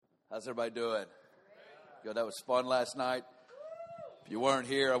How's everybody doing? Good. That was fun last night. If you weren't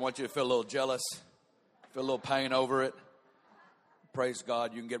here, I want you to feel a little jealous, feel a little pain over it. Praise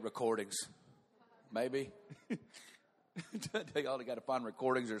God, you can get recordings. Maybe. They all got to find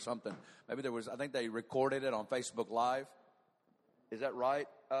recordings or something. Maybe there was, I think they recorded it on Facebook Live. Is that right,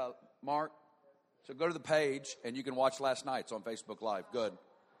 Mark? So go to the page and you can watch last night's on Facebook Live. Good.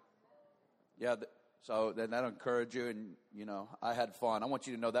 Yeah, so then that'll encourage you, and, you know, I had fun. I want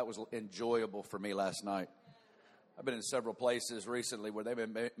you to know that was enjoyable for me last night. I've been in several places recently where they've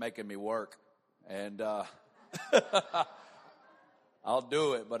been making me work, and I'll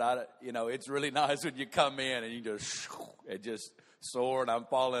do it, but it's really nice when you come in and you just soar, and I'm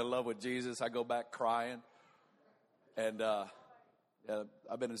falling in love with Jesus. I go back crying, and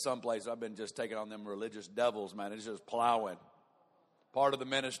I've been in some places. I've been just taking on them religious devils, man. It's just plowing. Part of the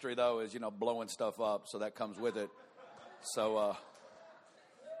ministry, though, is, blowing stuff up, so that comes with it. So,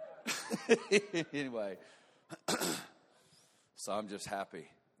 anyway, so I'm just happy.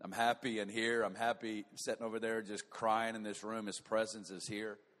 I'm happy in here. I'm happy sitting over there just crying in this room. His presence is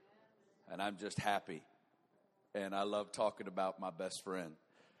here, and I'm just happy. And I love talking about my best friend.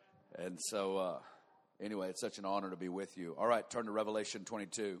 And so, anyway, it's such an honor to be with you. All right, turn to Revelation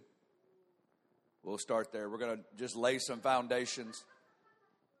 22. We'll start there. We're going to just lay some foundations.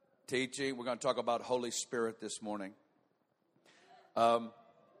 Teaching. We're going to talk about Holy Spirit this morning. Hallelujah.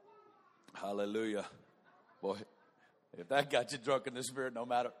 Boy, if that got you drunk in the Spirit,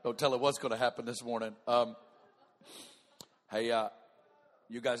 don't tell it what's going to happen this morning. Hey,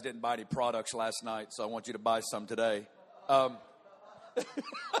 you guys didn't buy any products last night, so I want you to buy some today. Let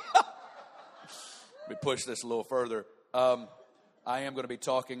me push this a little further. I am going to be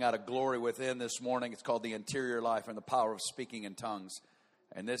talking out of Glory Within this morning. It's called The Interior Life and the Power of Speaking in Tongues.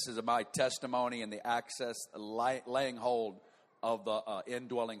 And this is my testimony and the access, laying hold of the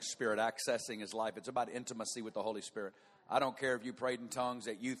indwelling Spirit, accessing His life. It's about intimacy with the Holy Spirit. I don't care if you prayed in tongues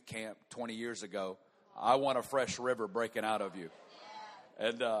at youth camp 20 years ago. I want a fresh river breaking out of you.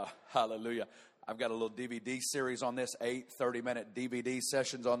 And hallelujah. I've got a little DVD series on this, 8 30-minute DVD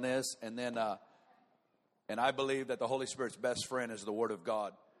sessions on this. And then, and I believe that the Holy Spirit's best friend is the Word of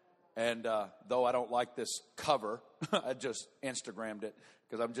God. And though I don't like this cover, I just Instagrammed it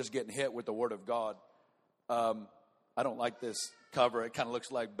because I'm just getting hit with the Word of God. I don't like this cover. It kind of looks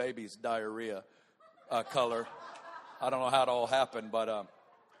like baby's diarrhea color. I don't know how it all happened, but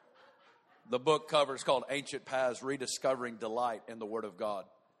the book cover is called Ancient Paths, Rediscovering Delight in the Word of God.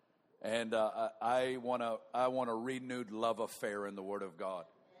 And I want a renewed love affair in the Word of God.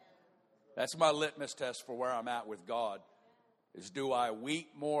 That's my litmus test for where I'm at with God. Is do I weep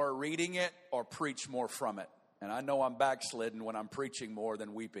more reading it or preach more from it? And I know I'm backslidden when I'm preaching more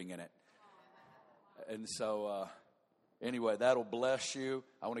than weeping in it. And so, anyway, that'll bless you.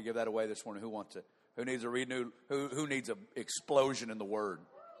 I want to give that away this morning. Who wants it? Who needs a renewed? Who needs an explosion in the Word?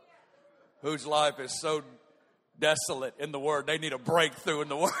 Whose life is so desolate in the Word, they need a breakthrough in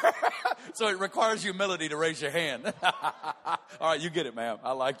the Word. So it requires humility to raise your hand. All right, you get it, ma'am.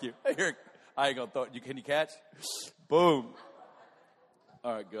 I like you. Here, I ain't gonna throw it. Can you catch? Boom.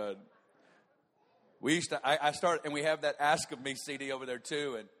 All right, good. We used to, I started, and we have that Ask of Me CD over there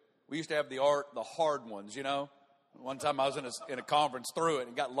too, and we used to have the hard ones, One time I was in a conference, threw it,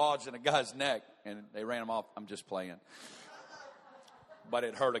 and got lodged in a guy's neck, and they ran him off. I'm just playing. But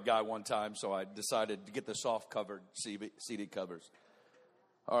it hurt a guy one time, so I decided to get the soft-covered CD covers.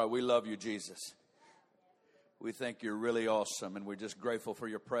 All right, we love you, Jesus. We think you're really awesome, and we're just grateful for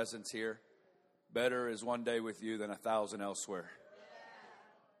your presence here. Better is one day with you than 1,000 elsewhere.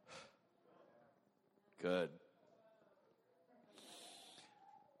 Good.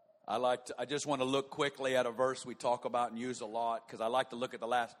 I just want to look quickly at a verse we talk about and use a lot, because I like to look at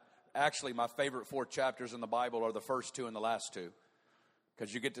actually my favorite 4 chapters in the Bible are the first 2 and the last 2.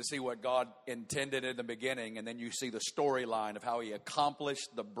 Because you get to see what God intended in the beginning, and then you see the storyline of how He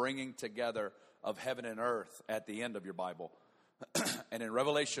accomplished the bringing together of heaven and earth at the end of your Bible. And in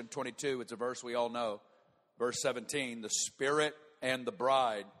Revelation 22, it's a verse we all know. Verse 17, the Spirit and the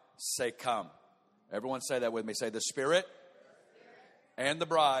bride say, come. Everyone say that with me. Say, the Spirit and the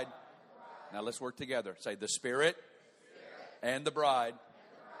bride. Now let's work together. Say, the Spirit and the bride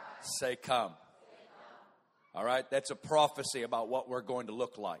say, come. All right, that's a prophecy about what we're going to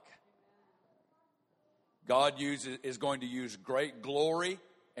look like. God is going to use great glory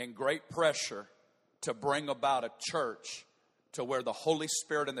and great pressure to bring about a church to where the Holy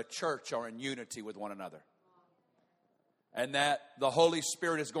Spirit and the church are in unity with one another. And that the Holy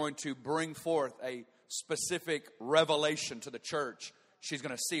Spirit is going to bring forth a specific revelation to the church. She's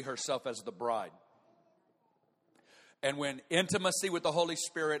going to see herself as the bride. And when intimacy with the Holy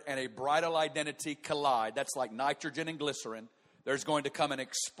Spirit and a bridal identity collide, that's like nitrogen and glycerin, there's going to come an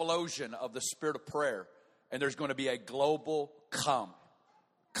explosion of the spirit of prayer. And there's going to be a global come.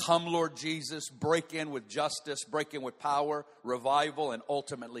 Come, Lord Jesus, break in with justice, break in with power, revival, and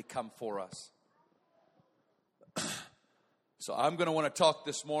ultimately come for us. So I'm going to want to talk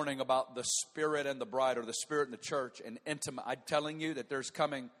this morning about the Spirit and the bride, or the Spirit and the church, and intimate. I'm telling you that there's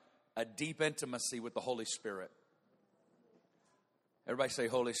coming a deep intimacy with the Holy Spirit. Everybody say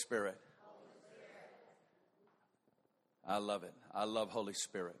Holy Spirit. Holy Spirit. I love it. I love Holy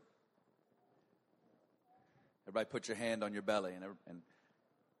Spirit. Everybody put your hand on your belly. And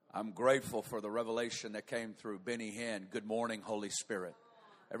I'm grateful for the revelation that came through Benny Hinn. Good morning, Holy Spirit.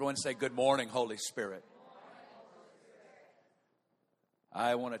 Everyone say good morning, Holy Spirit.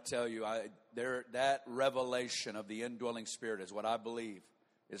 I want to tell you, that revelation of the indwelling Spirit is what I believe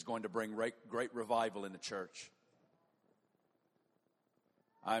is going to bring great revival in the church.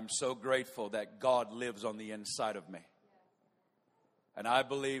 I'm so grateful that God lives on the inside of me. And I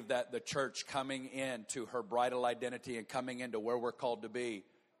believe that the church coming into her bridal identity and coming into where we're called to be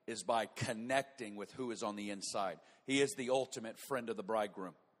is by connecting with who is on the inside. He is the ultimate friend of the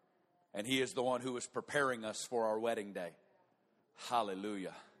bridegroom. And He is the one who is preparing us for our wedding day.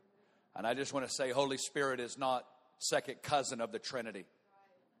 Hallelujah. And I just want to say, Holy Spirit is not second cousin of the Trinity.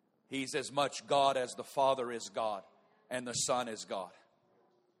 He's as much God as the Father is God and the Son is God.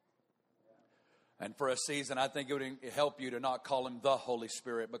 And for a season, I think it would help you to not call Him the Holy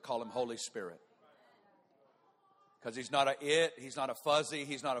Spirit, but call Him Holy Spirit. Because He's not He's not a fuzzy,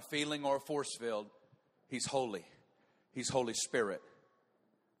 He's not a feeling or a force field. He's holy. He's Holy Spirit.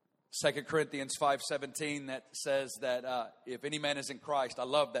 2 Corinthians 5:17 that says that if any man is in Christ, I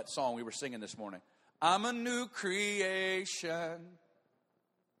love that song we were singing this morning. I'm a new creation.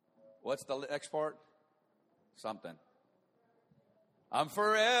 What's the next part? Something. I'm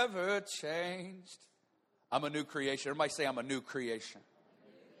forever changed. I'm a new creation. Everybody say I'm a new creation.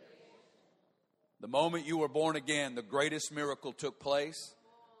 The moment you were born again, the greatest miracle took place.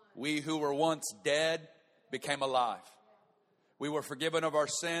 We who were once dead became alive. We were forgiven of our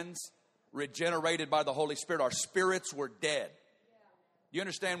sins, regenerated by the Holy Spirit. Our spirits were dead. You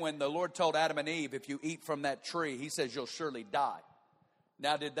understand when the Lord told Adam and Eve, if you eat from that tree, He says you'll surely die.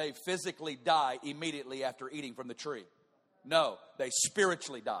 Now, did they physically die immediately after eating from the tree? No, they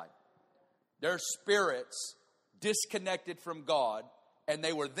spiritually died. Their spirits disconnected from God, and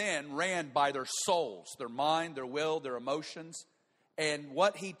they were then ran by their souls, their mind, their will, their emotions. And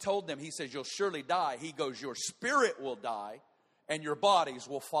what He told them, He says, you'll surely die. He goes, your spirit will die, and your bodies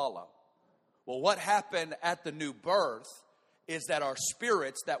will follow. Well, what happened at the new birth is that our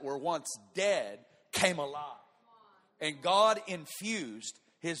spirits that were once dead came alive. And God infused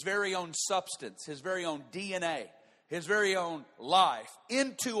His very own substance, His very own DNA, His very own life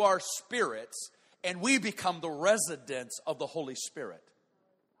into our spirits, and we become the residents of the Holy Spirit.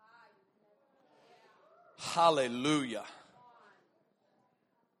 Hallelujah.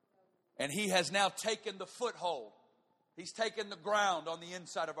 And He has now taken the foothold. He's taken the ground on the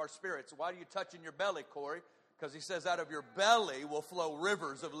inside of our spirits. Why are you touching your belly, Corey? Because He says out of your belly will flow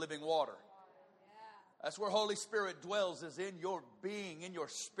rivers of living water. That's where Holy Spirit dwells, is in your being, in your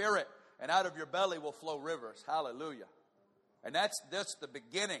spirit. And out of your belly will flow rivers. Hallelujah. And that's the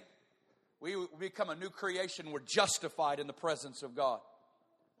beginning. We become a new creation. We're justified in the presence of God.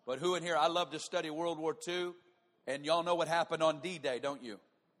 But who in here, I love to study World War II. And y'all know what happened on D-Day, don't you?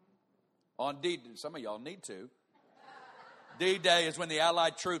 On D-Day, some of y'all need to. D-Day is when the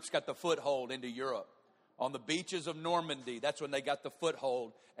Allied troops got the foothold into Europe. On the beaches of Normandy, that's when they got the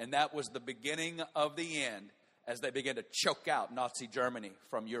foothold. And that was the beginning of the end as they began to choke out Nazi Germany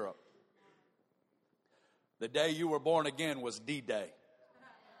from Europe. The day you were born again was D-Day.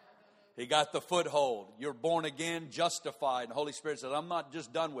 He got the foothold. You're born again, justified. And the Holy Spirit says, I'm not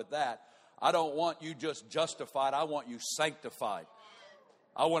just done with that. I don't want you just justified. I want you sanctified.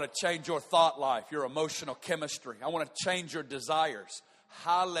 I want to change your thought life, your emotional chemistry. I want to change your desires.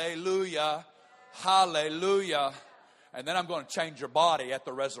 Hallelujah. Hallelujah. And then I'm going to change your body at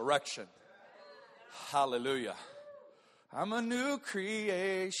the resurrection. Hallelujah. I'm a new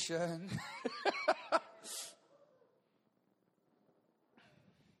creation.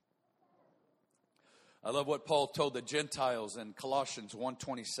 I love what Paul told the Gentiles in Colossians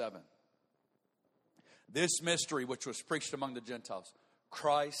 1:27. This mystery which was preached among the Gentiles,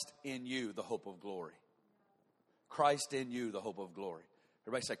 Christ in you, the hope of glory. Christ in you, the hope of glory.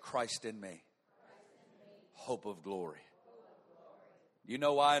 Everybody say, Christ in me. Hope of glory. You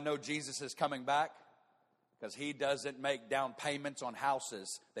know why I know Jesus is coming back? Because He doesn't make down payments on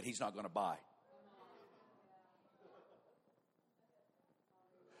houses that He's not going to buy.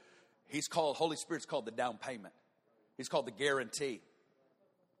 Holy Spirit's called the down payment. He's called the guarantee.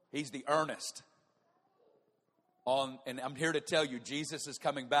 He's the earnest. And I'm here to tell you, Jesus is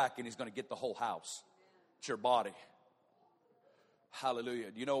coming back and He's going to get the whole house. It's your body.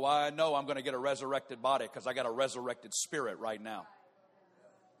 Hallelujah. Do you know why I know I'm going to get a resurrected body? Because I got a resurrected spirit right now.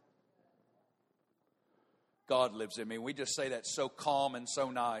 God lives in me. We just say that so calm and so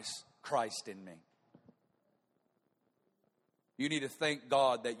nice. Christ in me. You need to thank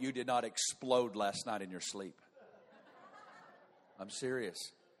God that you did not explode last night in your sleep. I'm serious.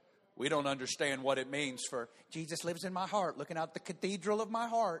 We don't understand what it means for Jesus lives in my heart, looking out the cathedral of my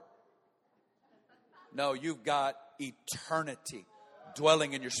heart. No, you've got eternity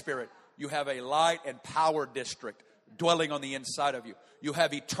dwelling in your spirit. You have a light and power district dwelling on the inside of you. You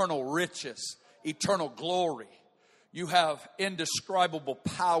have eternal riches, eternal glory. You have indescribable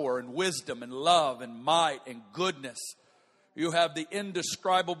power and wisdom and love and might and goodness. You have the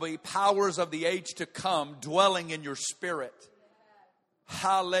indescribable powers of the age to come dwelling in your spirit.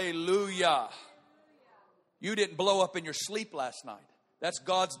 Hallelujah. You didn't blow up in your sleep last night. That's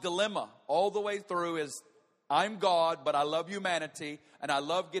God's dilemma all the way through is I'm God, but I love humanity and I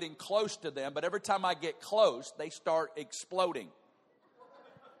love getting close to them. But every time I get close, they start exploding.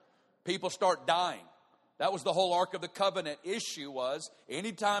 People start dying. That was the whole Ark of the Covenant issue was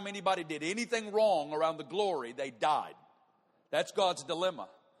anytime anybody did anything wrong around the glory, they died. That's God's dilemma.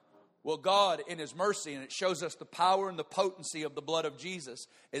 Well, God, in His mercy, and it shows us the power and the potency of the blood of Jesus,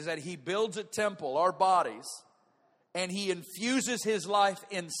 is that He builds a temple, our bodies, and He infuses His life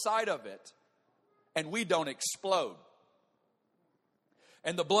inside of it, and we don't explode.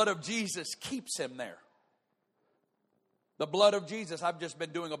 And the blood of Jesus keeps Him there. The blood of Jesus, I've just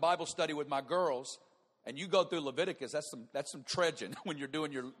been doing a Bible study with my girls, and you go through Leviticus, that's some trudging when you're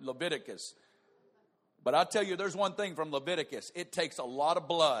doing your Leviticus. But I tell you, there's one thing from Leviticus. It takes a lot of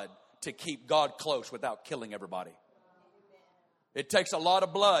blood to keep God close without killing everybody. It takes a lot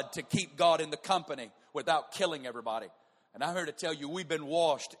of blood to keep God in the company without killing everybody. And I'm here to tell you, we've been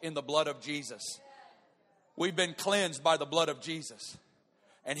washed in the blood of Jesus. We've been cleansed by the blood of Jesus.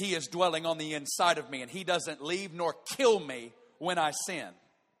 And He is dwelling on the inside of me. And He doesn't leave nor kill me when I sin.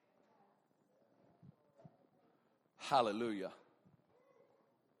 Hallelujah.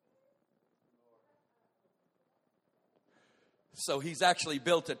 So He's actually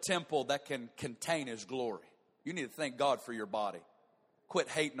built a temple that can contain His glory. You need to thank God for your body. Quit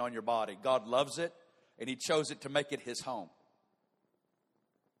hating on your body. God loves it, and He chose it to make it His home.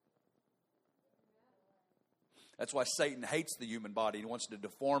 That's why Satan hates the human body. He wants to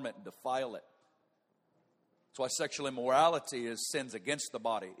deform it and defile it. That's why sexual immorality is sins against the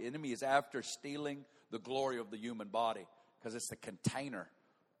body. The enemy is after stealing the glory of the human body because it's the container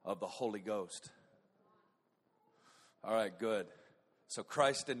of the Holy Ghost. All right, good. So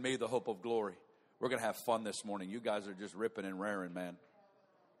Christ in me, the hope of glory. We're going to have fun this morning. You guys are just ripping and raring, man.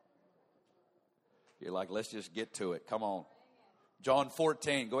 You're like, let's just get to it. Come on. John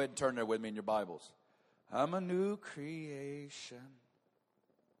 14. Go ahead and turn there with me in your Bibles. I'm a new creation.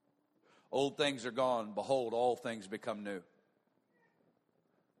 Old things are gone. Behold, all things become new.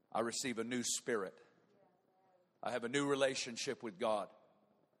 I receive a new spirit. I have a new relationship with God.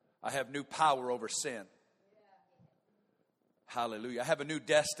 I have new power over sin. Hallelujah. I have a new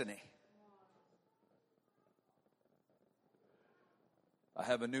destiny. I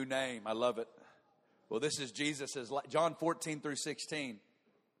have a new name. I love it. Well, this is Jesus's, John 14 through 16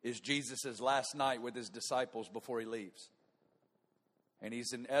 is Jesus's last night with His disciples before He leaves. And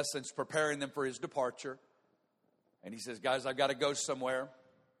He's in essence preparing them for His departure. And He says, guys, I've got to go somewhere.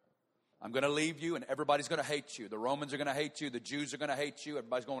 I'm going to leave you and everybody's going to hate you. The Romans are going to hate you. The Jews are going to hate you.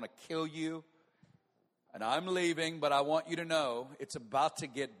 Everybody's going to kill you. And I'm leaving, but I want you to know it's about to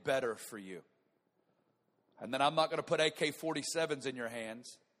get better for you. And then I'm not going to put AK-47s in your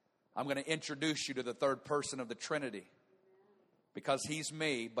hands. I'm going to introduce you to the third person of the Trinity. Because He's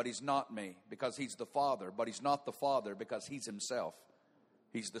me, but He's not me. Because He's the Father, but He's not the Father because He's Himself.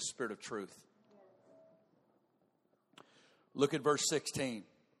 He's the Spirit of truth. Look at verse 16.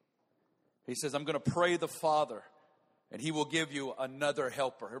 He says, I'm going to pray the Father, and He will give you another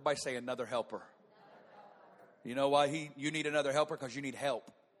helper. Everybody say another helper. You know why you need another helper? Because you need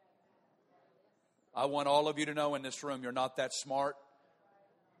help. I want all of you to know in this room, you're not that smart.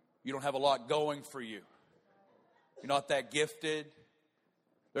 You don't have a lot going for you. You're not that gifted.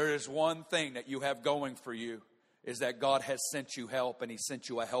 There is one thing that you have going for you, is that God has sent you help, and He sent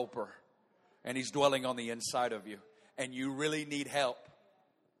you a helper. And He's dwelling on the inside of you. And you really need help.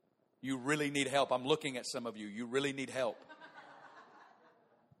 You really need help. I'm looking at some of you. You really need help.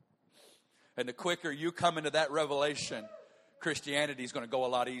 And the quicker you come into that revelation, Christianity is going to go a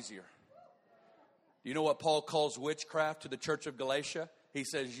lot easier. Do you know what Paul calls witchcraft to the church of Galatia? He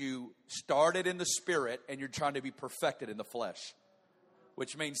says you started in the spirit and you're trying to be perfected in the flesh.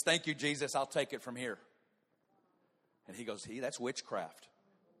 Which means, thank you, Jesus, I'll take it from here. And he goes, that's witchcraft.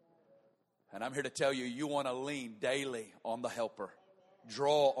 And I'm here to tell you, you want to lean daily on the helper.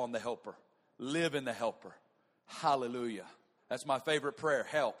 Draw on the helper. Live in the helper. Hallelujah. That's my favorite prayer,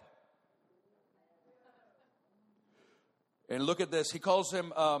 help. And look at this. He calls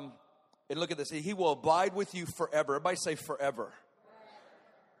him, and look at this. He will abide with you forever. Everybody say forever.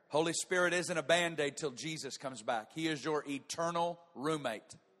 Holy Spirit isn't a Band-Aid till Jesus comes back. He is your eternal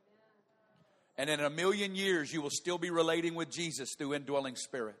roommate. And in 1,000,000 years, you will still be relating with Jesus through indwelling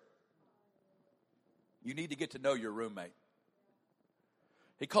spirit. You need to get to know your roommate.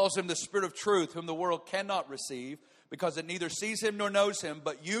 He calls him the Spirit of truth, whom the world cannot receive, because it neither sees him nor knows him,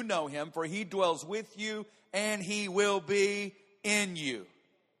 but you know him, for he dwells with you, and he will be in you.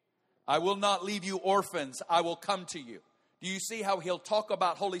 I will not leave you orphans. I will come to you. Do you see how he'll talk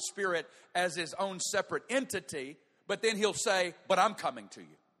about Holy Spirit as his own separate entity, but then he'll say, but I'm coming to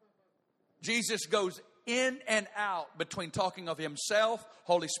you. Jesus goes in and out between talking of himself,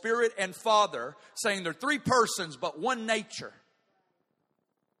 Holy Spirit, and Father, saying they're three persons, but one nature.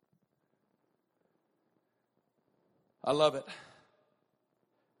 I love it.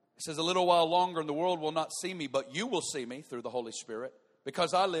 It says, a little while longer and the world will not see me, but you will see me through the Holy Spirit.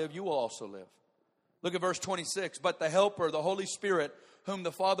 Because I live, you will also live. Look at verse 26. But the Helper, the Holy Spirit, whom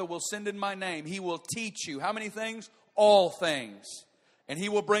the Father will send in my name, he will teach you. How many things? All things. And he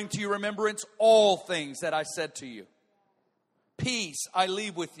will bring to your remembrance all things that I said to you. Peace I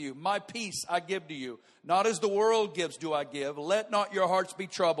leave with you. My peace I give to you. Not as the world gives do I give. Let not your hearts be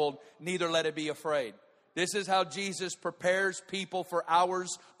troubled, neither let it be afraid. This is how Jesus prepares people for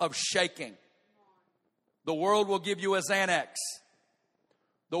hours of shaking. The world will give you a Xanax.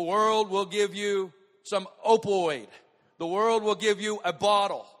 The world will give you some opioid. The world will give you a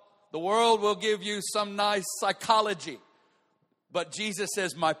bottle. The world will give you some nice psychology. But Jesus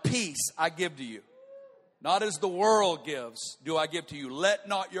says, my peace I give to you. Not as the world gives do I give to you. Let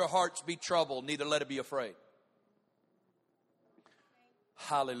not your hearts be troubled, neither let it be afraid.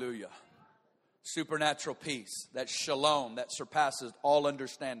 Hallelujah. Supernatural peace, that shalom that surpasses all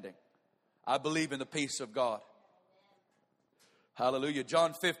understanding. I believe in the peace of God. Hallelujah.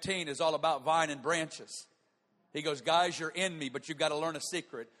 John 15 is all about vine and branches. He goes, guys, you're in me, but you've got to learn a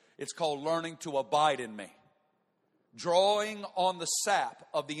secret. It's called learning to abide in me. Drawing on the sap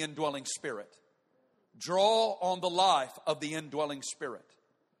of the indwelling spirit. Draw on the life of the indwelling spirit.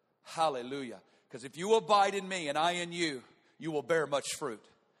 Hallelujah. Because if you abide in me and I in you, you will bear much fruit.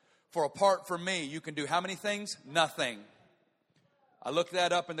 For apart from me, you can do how many things? Nothing. I looked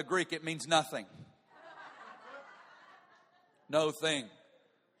that up in the Greek. It means nothing. No thing.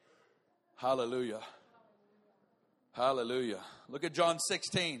 Hallelujah. Hallelujah. Look at John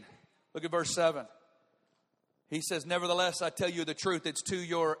 16. Look at verse 7. He says, nevertheless, I tell you the truth. It's to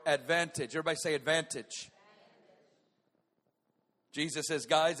your advantage. Everybody say advantage. Jesus says,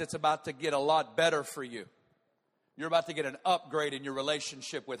 guys, it's about to get a lot better for you. You're about to get an upgrade in your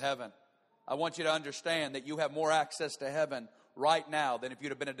relationship with heaven. I want you to understand that you have more access to heaven right now than if you'd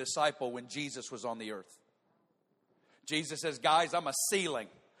have been a disciple when Jesus was on the earth. Jesus says, guys, I'm a ceiling.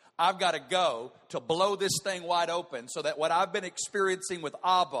 I've got to go to blow this thing wide open so that what I've been experiencing with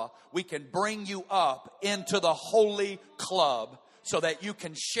Abba, we can bring you up into the holy club so that you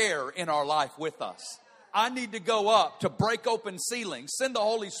can share in our life with us. I need to go up to break open ceilings, send the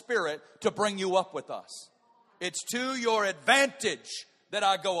Holy Spirit to bring you up with us. It's to your advantage that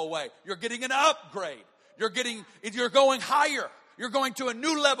I go away. You're getting an upgrade. You're going higher. You're going to a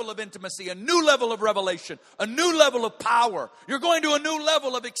new level of intimacy, a new level of revelation, a new level of power. You're going to a new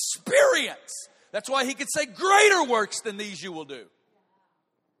level of experience. That's why he could say greater works than these you will do.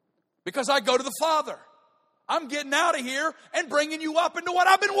 Because I go to the Father. I'm getting out of here and bringing you up into what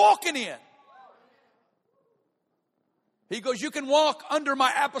I've been walking in. He goes, you can walk under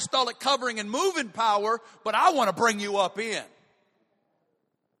my apostolic covering and move in power, but I want to bring you up in.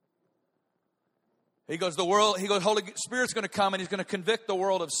 He goes, Holy Spirit's going to come and he's going to convict the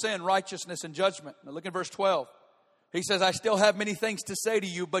world of sin, righteousness, and judgment. Now look at verse 12. He says, I still have many things to say to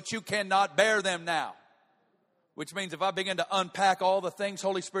you, but you cannot bear them now. Which means if I begin to unpack all the things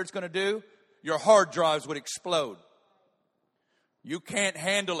Holy Spirit's going to do, your hard drives would explode. You can't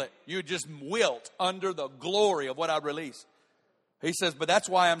handle it. You just wilt under the glory of what I release. He says, but that's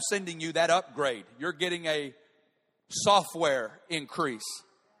why I'm sending you that upgrade. You're getting a software increase.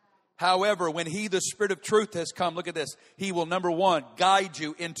 However, when he, the Spirit of truth, has come, look at this. He will, number one, guide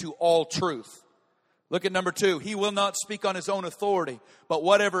you into all truth. Look at number 2. He will not speak on his own authority, but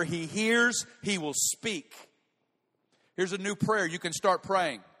whatever he hears, he will speak. Here's a new prayer you can start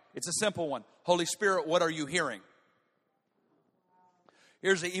praying. It's a simple one. Holy Spirit, what are you hearing?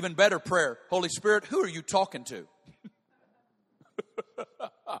 Here's an even better prayer. Holy Spirit, who are you talking to?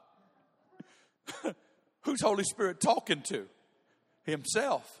 Who's Holy Spirit talking to?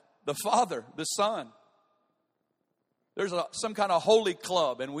 Himself, the Father, the Son. There's some kind of holy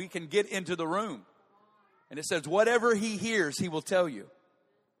club, and we can get into the room. And it says, whatever he hears, he will tell you.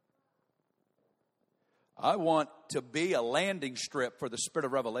 I want to be a landing strip for the Spirit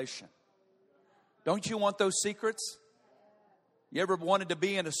of revelation. Don't you want those secrets? You ever wanted to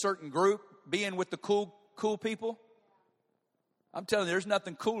be in a certain group, being with the cool people? I'm telling you, there's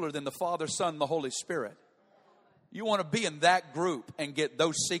nothing cooler than the Father, Son, and the Holy Spirit. You want to be in that group and get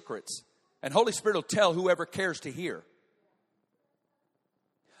those secrets. And Holy Spirit will tell whoever cares to hear.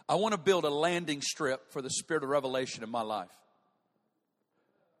 I want to build a landing strip for the Spirit of revelation in my life.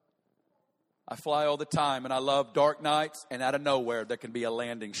 I fly all the time, and I love dark nights, and out of nowhere, there can be a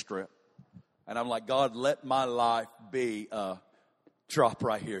landing strip. And I'm like, God, let my life be a drop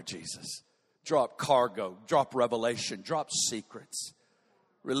right here, Jesus. Drop cargo, drop revelation, drop secrets.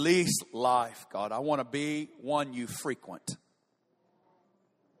 Release life, God. I want to be one you frequent.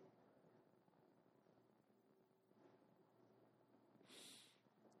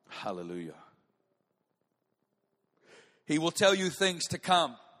 Hallelujah. He will tell you things to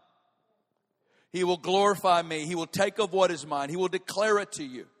come. He will glorify me. He will take of what is mine. He will declare it to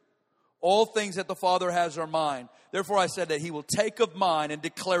you. All things that the Father has are mine. Therefore I said that he will take of mine and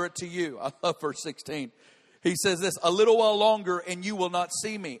declare it to you. I love verse 16. He says this, a little while longer and you will not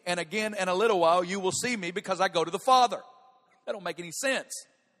see me. And again, in a little while you will see me because I go to the Father. That don't make any sense.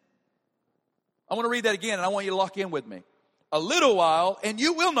 I want to read that again and I want you to lock in with me. A little while and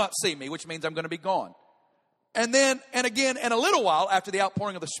you will not see me, which means I'm going to be gone. And then, and again, in a little while after the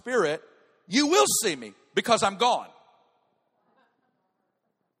outpouring of the Spirit, you will see me because I'm gone.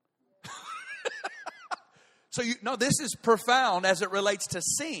 So this is profound as it relates to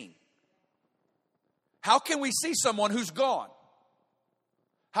seeing. How can we see someone who's gone?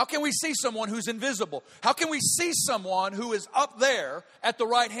 How can we see someone who's invisible? How can we see someone who is up there at the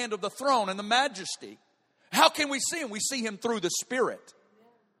right hand of the throne in the majesty? How can we see him? We see him through the Spirit.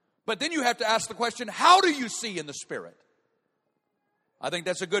 But then you have to ask the question, how do you see in the Spirit? I think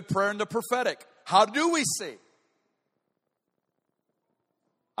that's a good prayer in the prophetic. How do we see?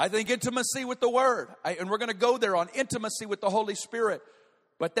 I think intimacy with the Word. And we're going to go there on intimacy with the Holy Spirit.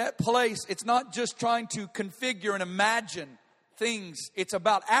 But that place, it's not just trying to configure and imagine things. It's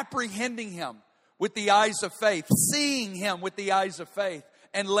about apprehending Him with the eyes of faith, seeing Him with the eyes of faith,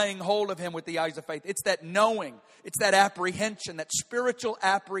 and laying hold of Him with the eyes of faith. It's that knowing. It's that apprehension, that spiritual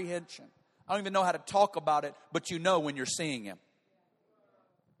apprehension. I don't even know how to talk about it, but you know when you're seeing Him.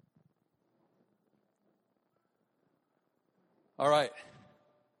 All right.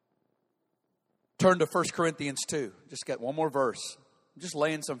 Turn to 1 Corinthians 2. Just got one more verse. I'm just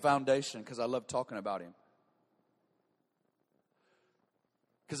laying some foundation because I love talking about him.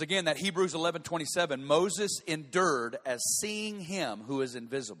 Because again, that Hebrews 11:27, Moses endured as seeing him who is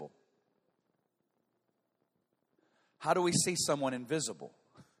invisible. How do we see someone invisible?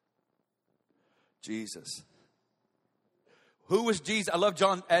 Jesus. Who was Jesus? I love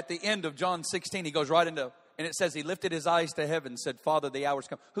John at the end of John 16. He goes right into, and it says he lifted his eyes to heaven and said, Father, the hour's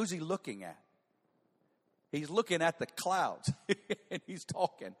come. Who's he looking at? He's looking at the clouds and he's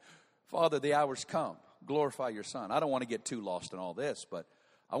talking, Father, the hour's come. Glorify your Son. I don't want to get too lost in all this, but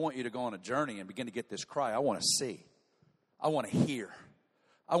I want you to go on a journey and begin to get this cry. I want to see. I want to hear.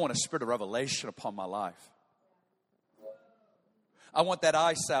 I want a spirit of revelation upon my life. I want that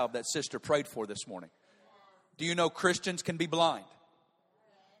eye salve that sister prayed for this morning. Do you know Christians can be blind?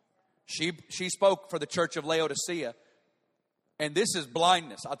 She spoke for the church of Laodicea, and this is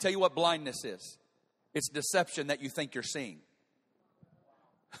blindness. I'll tell you what blindness is. It's deception that you think you're seeing.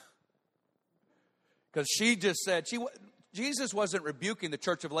 Because she just said, Jesus wasn't rebuking the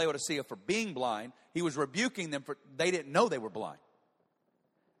church of Laodicea for being blind. He was rebuking them for they didn't know they were blind.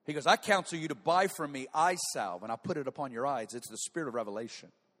 He goes, I counsel you to buy from me eye salve, and I'll put it upon your eyes. It's the spirit of revelation.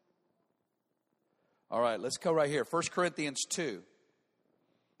 All right, let's go right here. 1 Corinthians 2.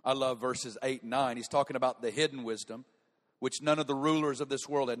 I love verses 8 and 9. He's talking about the hidden wisdom, which none of the rulers of this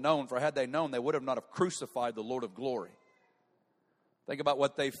world had known. For had they known, they would have not have crucified the Lord of glory. Think about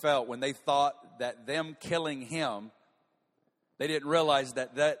what they felt when they thought that them killing him, they didn't realize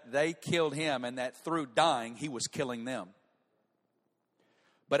that they killed him and that through dying, he was killing them.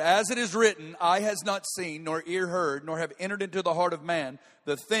 But as it is written, eye has not seen, nor ear heard, nor have entered into the heart of man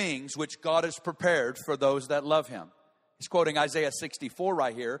the things which God has prepared for those that love Him. He's quoting Isaiah 64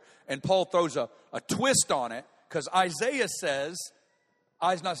 right here. And Paul throws a twist on it, because Isaiah says,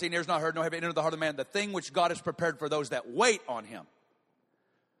 eyes not seen, ears not heard, nor have entered the heart of man the thing which God has prepared for those that wait on Him.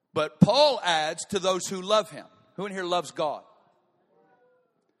 But Paul adds, to those who love Him. Who in here loves God?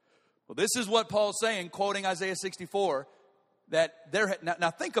 Well, this is what Paul's saying, quoting Isaiah 64. That now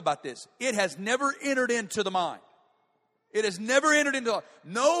think about this. It has never entered into the mind. It has never entered into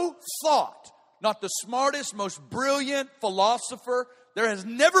no thought. Not the smartest, most brilliant philosopher. There has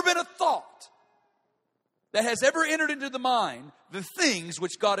never been a thought that has ever entered into the mind the things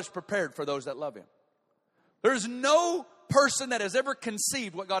which God has prepared for those that love Him. There's no person that has ever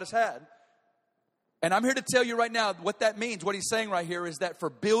conceived what God has had. And I'm here to tell you right now what that means. What he's saying right here is that for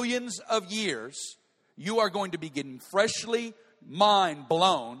billions of years, you are going to be getting freshly mind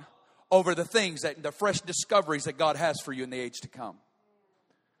blown over the things, that the fresh discoveries that God has for you in the age to come.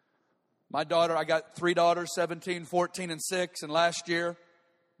 My daughter, I got 3 daughters, 17, 14, and 6. And last year,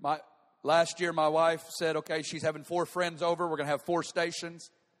 my wife said, okay, she's having 4 friends over. We're going to have 4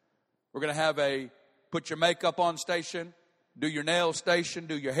 stations. We're going to have a put your makeup on station, do your nails station,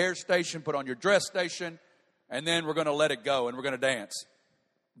 do your hair station, put on your dress station. And then we're going to let it go and we're going to dance.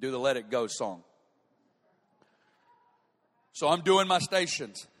 Do the Let It Go song. So I'm doing my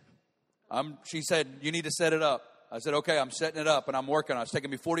stations. She said, you need to set it up. I said, okay, I'm setting it up and I'm working on it. It's taking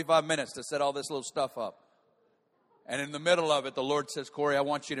me 45 minutes to set all this little stuff up. And in the middle of it, the Lord says, Corey, I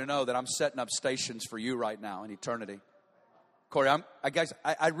want you to know that I'm setting up stations for you right now in eternity. Corey,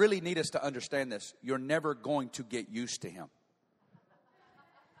 I really need us to understand this. You're never going to get used to Him.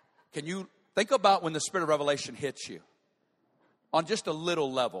 Can you think about when the Spirit of revelation hits you on just a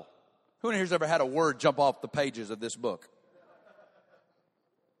little level? Who in here's ever had a word jump off the pages of this book?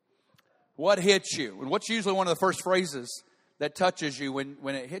 What hits you? And what's usually one of the first phrases that touches you when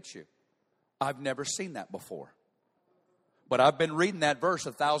it hits you? I've never seen that before. But I've been reading that verse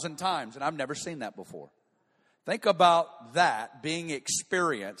 1,000 times and I've never seen that before. Think about that being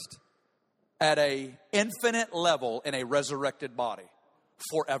experienced at an infinite level in a resurrected body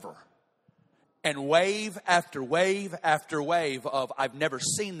forever. And wave after wave after wave of I've never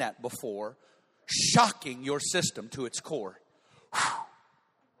seen that before, shocking your system to its core. Whew.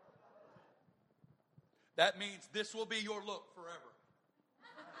 That means this will be your look forever.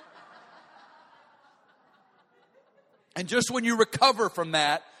 And just when you recover from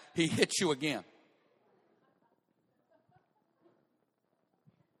that, He hits you again.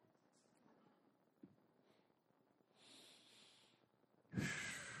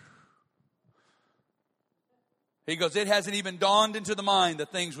 He goes, it hasn't even dawned into the mind the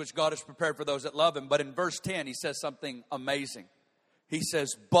things which God has prepared for those that love Him. But in verse 10, he says something amazing. He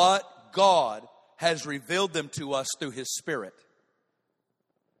says, but God has revealed them to us through His Spirit.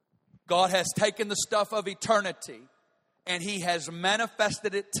 God has taken the stuff of eternity and He has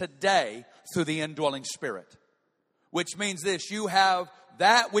manifested it today through the indwelling Spirit. Which means this, you have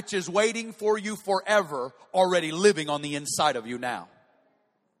that which is waiting for you forever already living on the inside of you now.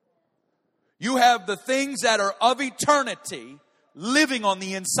 You have the things that are of eternity living on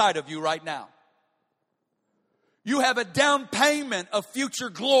the inside of you right now. You have a down payment of future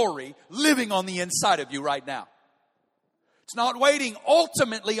glory living on the inside of you right now. It's not waiting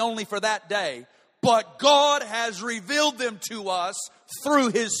ultimately only for that day, but God has revealed them to us through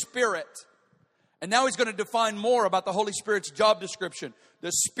His Spirit. And now He's going to define more about the Holy Spirit's job description.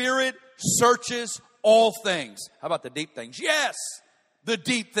 The Spirit searches all things. How about the deep things? Yes, the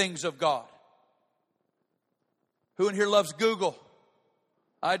deep things of God. Who in here loves Google?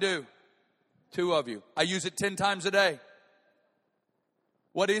 I do. 2 of you. I use it 10 times a day.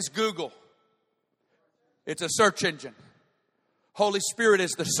 What is Google? It's a search engine. Holy Spirit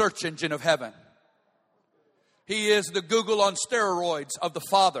is the search engine of heaven. He is the Google on steroids of the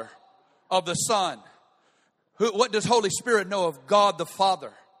Father, of the Son. What does Holy Spirit know of God the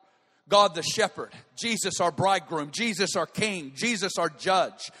Father? God the Shepherd. Jesus our bridegroom. Jesus our King. Jesus our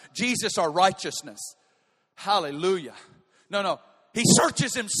judge. Jesus our righteousness. Hallelujah. No. He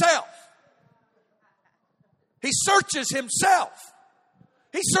searches Himself. He searches Himself.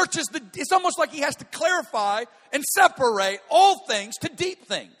 He searches it's almost like He has to clarify and separate all things to deep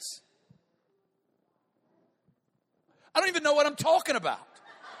things. I don't even know what I'm talking about.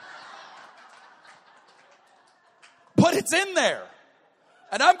 But it's in there.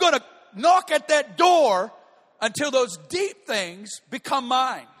 And I'm going to knock at that door until those deep things become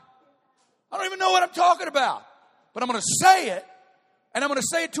mine. I don't even know what I'm talking about. But I'm going to say it. And I'm going to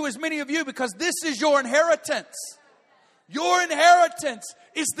say it to as many of you because this is your inheritance. Your inheritance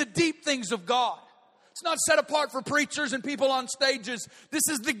is the deep things of God. It's not set apart for preachers and people on stages. This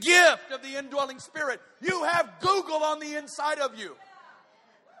is the gift of the indwelling Spirit. You have Google on the inside of you.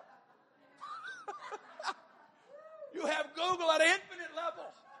 You have Google at an infinite level.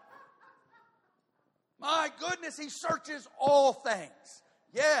 My goodness, He searches all things.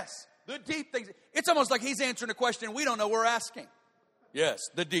 Yes, the deep things. It's almost like He's answering a question we don't know we're asking. Yes,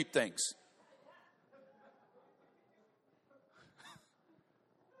 the deep things.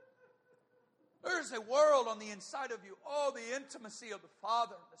 There's a world on the inside of you. Oh, the intimacy of the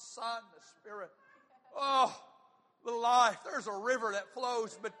Father, the Son, the Spirit. Oh, the life. There's a river that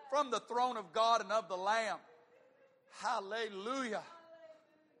flows but from the throne of God and of the Lamb. Hallelujah.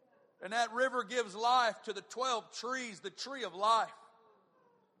 And that river gives life to the 12 trees, the tree of life.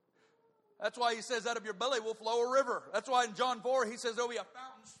 That's why He says out of your belly will flow a river. That's why in John 4 He says there will be a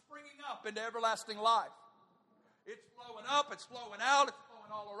fountain springing up into everlasting life. It's flowing up, it's flowing out, it's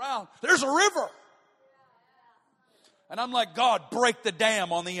flowing all around. There's a river. And I'm like, God, break the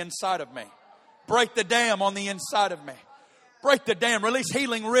dam on the inside of me. Break the dam on the inside of me. Break the dam. Release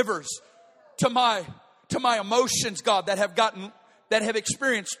healing rivers to my emotions, God, that have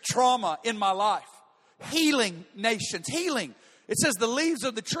experienced trauma in my life. Healing nations. Healing. It says the leaves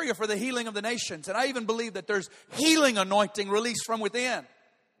of the tree are for the healing of the nations. And I even believe that there's healing anointing released from within.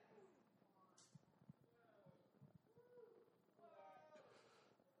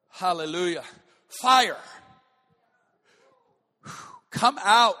 Hallelujah. Fire. Come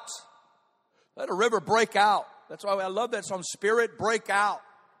out. Let a river break out. That's why I love that song, Spirit, break out.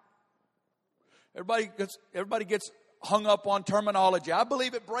 Everybody gets hung up on terminology. I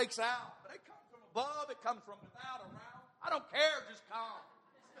believe it breaks out. But it comes from above. It comes from without, around. I don't care. Just come.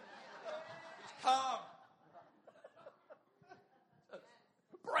 Just come.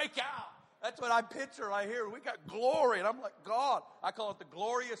 Break out. That's what I picture right here. We got glory. And I'm like, God. I call it the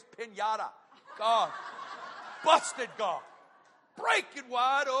glorious pinata. God. Busted God. Break it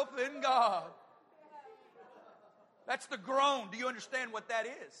wide open, God. That's the groan. Do you understand what that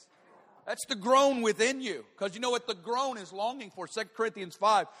is? That's the groan within you. Because you know what the groan is longing for? 2 Corinthians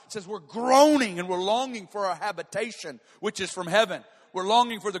 5 says we're groaning and we're longing for our habitation, which is from heaven. We're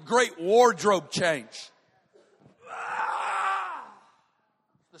longing for the great wardrobe change.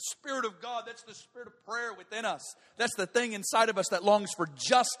 The Spirit of God, that's the spirit of prayer within us. That's the thing inside of us that longs for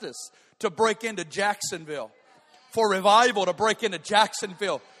justice to break into Jacksonville. For revival to break into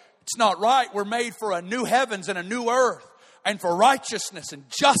Jacksonville. It's not right. We're made for a new heavens and a new earth. And for righteousness and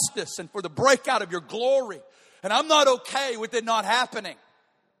justice. And for the breakout of your glory. And I'm not okay with it not happening.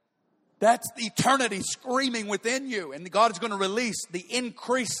 That's eternity screaming within you. And God is going to release the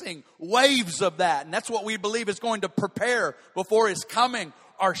increasing waves of that. And that's what we believe is going to prepare before His coming.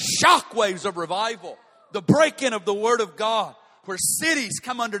 Are shock waves of revival. The break-in of the Word of God. Where cities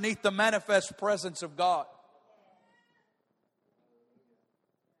come underneath the manifest presence of God.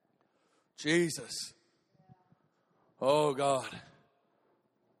 Jesus. Oh God.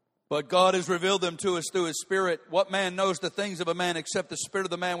 But God has revealed them to us through His Spirit. What man knows the things of a man except the Spirit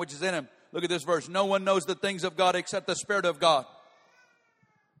of the man which is in him? Look at this verse. No one knows the things of God except the Spirit of God.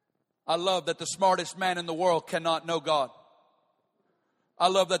 I love that the smartest man in the world cannot know God. I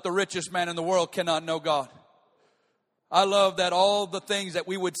love that the richest man in the world cannot know God. I love that all the things that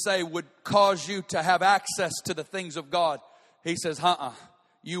we would say would cause you to have access to the things of God. He says,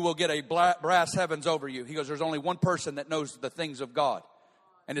 you will get a brass heavens over you. He goes, there's only one person that knows the things of God.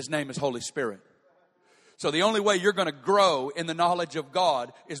 And His name is Holy Spirit. So the only way you're going to grow in the knowledge of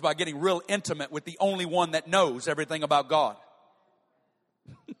God is by getting real intimate with the only one that knows everything about God.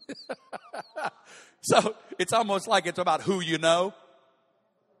 So it's almost like it's about who you know.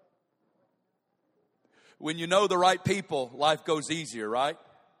 When you know the right people, life goes easier, right?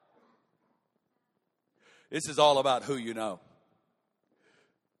 This is all about who you know.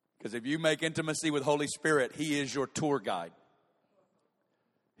 Because if you make intimacy with Holy Spirit, He is your tour guide.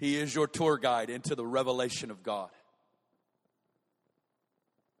 He is your tour guide into the revelation of God.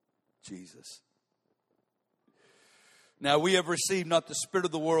 Jesus. Now we have received not the spirit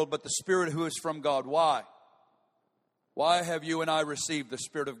of the world, but the Spirit who is from God. Why? Why have you and I received the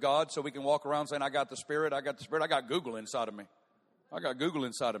Spirit of God? So we can walk around saying, I got the Spirit, I got the Spirit. I got Google inside of me. I got Google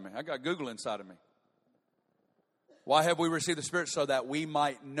inside of me. I got Google inside of me. Why have we received the Spirit? So that we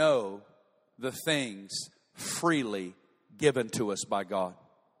might know the things freely given to us by God.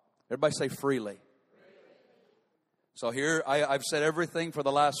 Everybody say freely. So here, I've said everything for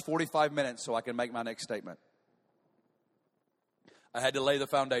the last 45 minutes so I can make my next statement. I had to lay the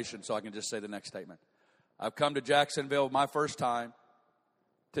foundation so I can just say the next statement. I've come to Jacksonville my first time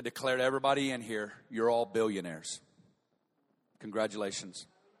to declare to everybody in here, you're all billionaires. Congratulations.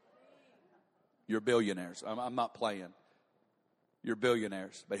 You're billionaires. I'm not playing. You're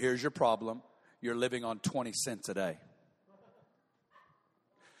billionaires. But here's your problem. You're living on 20 cents a day.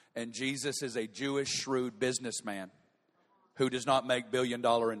 And Jesus is a Jewish shrewd businessman who does not make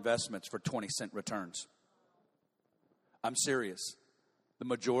billion-dollar investments for 20-cent returns. I'm serious. The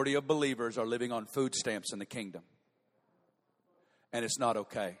majority of believers are living on food stamps in the kingdom. And it's not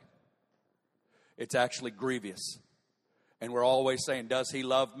okay. It's actually grievous. And we're always saying, does he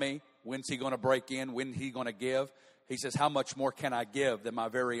love me? When's he going to break in? When's he going to give? He says, how much more can I give than my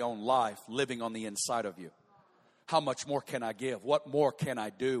very own life living on the inside of you? How much more can I give? What more can I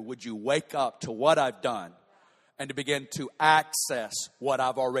do? Would you wake up to what I've done and to begin to access what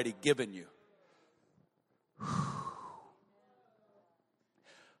I've already given you?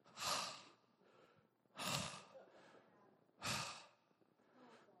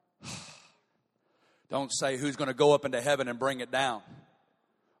 Don't say who's going to go up into heaven and bring it down,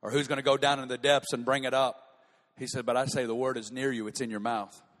 or who's going to go down into the depths and bring it up. He said, but I say the word is near you. It's in your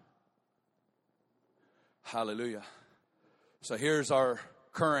mouth. Hallelujah. So here's our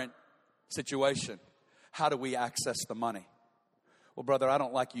current situation. How do we access the money? Well, brother, I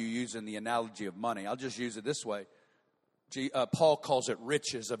don't like you using the analogy of money. I'll just use it this way. Paul calls it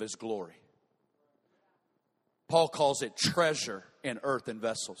riches of his glory. Paul calls it treasure in earthen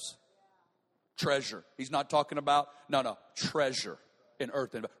vessels. Treasure. He's not talking about, treasure in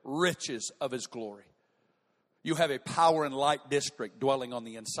earthen, riches of his glory. You have a power and light district dwelling on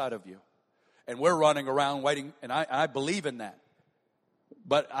the inside of you. And we're running around waiting, and I believe in that.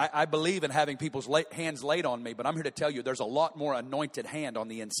 But I believe in having people's hands laid on me. But I'm here to tell you, there's a lot more anointed hand on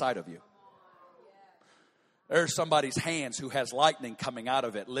the inside of you. There's somebody's hands who has lightning coming out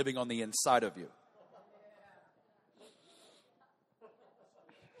of it, living on the inside of you.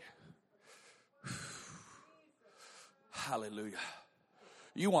 Hallelujah.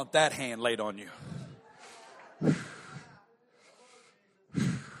 You want that hand laid on you.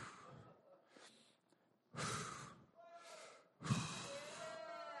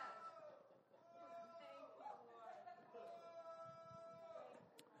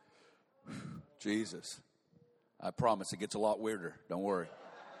 Jesus. I promise it gets a lot weirder. Don't worry.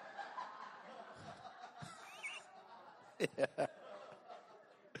 Yeah.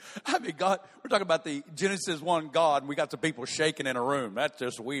 I mean, God, we're talking about the Genesis 1 God, and we got some people shaking in a room. That's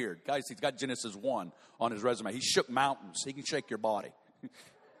just weird. Guys, he's got Genesis 1 on his resume. He shook mountains. He can shake your body.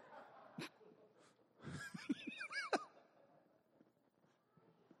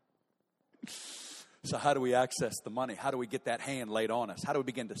 So how do we access the money? How do we get that hand laid on us? How do we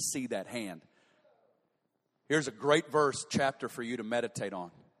begin to see that hand? Here's a great chapter for you to meditate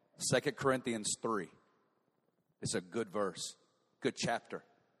on. 2 Corinthians 3. It's a good verse. Good chapter.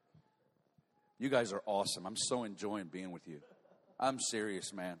 You guys are awesome. I'm so enjoying being with you. I'm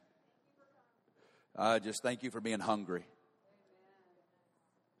serious, man. I just thank you for being hungry.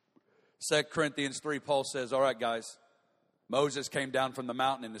 2 Corinthians 3, Paul says, all right, guys. Moses came down from the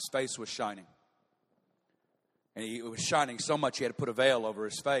mountain and his face was shining. And it was shining so much he had to put a veil over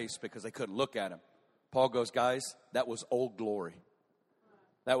his face because they couldn't look at him. Paul goes, guys, that was old glory.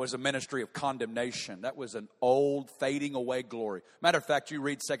 That was a ministry of condemnation. That was an old, fading away glory. Matter of fact, you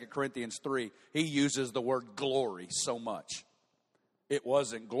read 2 Corinthians 3, he uses the word glory so much. It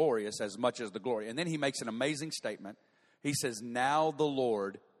wasn't glorious as much as the glory. And then he makes an amazing statement. He says, now the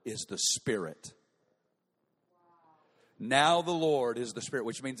Lord is the Spirit. Now the Lord is the Spirit,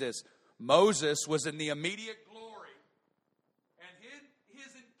 which means this. Moses was in the immediate glory. And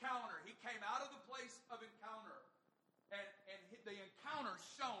his encounter, he came out of the place of encounter. And the encounter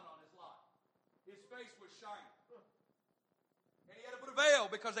shone on his life. His face was shining. And he had to put a veil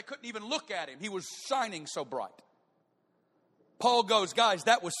because they couldn't even look at him. He was shining so bright. Paul goes, guys,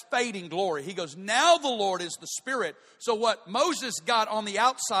 that was fading glory. He goes, now the Lord is the Spirit. So what Moses got on the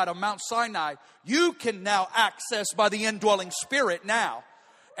outside of Mount Sinai, you can now access by the indwelling Spirit now.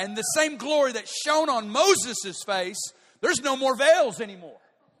 And the same glory that shone on Moses' face, there's no more veils anymore.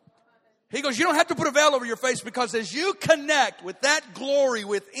 He goes, you don't have to put a veil over your face because as you connect with that glory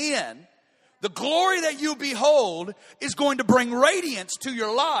within, the glory that you behold is going to bring radiance to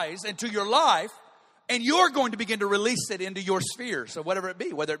your lives and to your life. And you're going to begin to release it into your sphere. So whatever it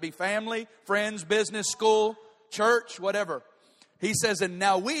be, whether it be family, friends, business, school, church, whatever. He says, and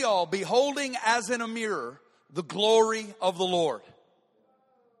now we all beholding as in a mirror the glory of the Lord.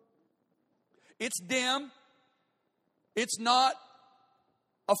 It's dim. It's not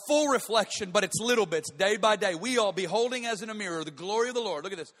a full reflection, but it's little bits, day by day. We all beholding as in a mirror the glory of the Lord.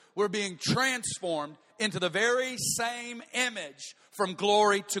 Look at this. We're being transformed into the very same image from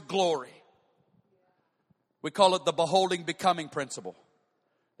glory to glory. We call it the beholding becoming principle.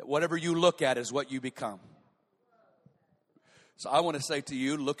 That whatever you look at is what you become. So I want to say to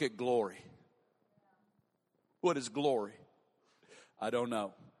you, look at glory. What is glory? I don't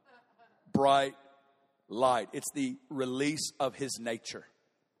know. Bright light. It's the release of His nature.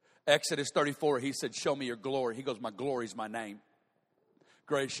 Exodus 34, He said, show me your glory. He goes, my glory is my name.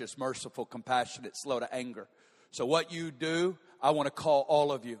 Gracious, merciful, compassionate, slow to anger. So what you do, I want to call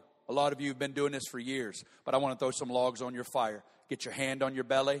all of you. A lot of you have been doing this for years, but I want to throw some logs on your fire. Get your hand on your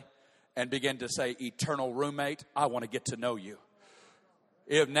belly and begin to say, eternal roommate, I want to get to know you.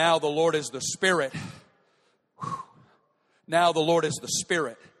 If now the Lord is the Spirit, now the Lord is the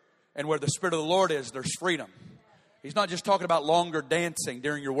Spirit. And where the Spirit of the Lord is, there's freedom. He's not just talking about longer dancing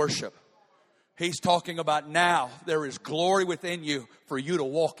during your worship. He's talking about now there is glory within you for you to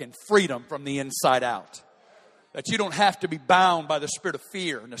walk in freedom from the inside out. That you don't have to be bound by the spirit of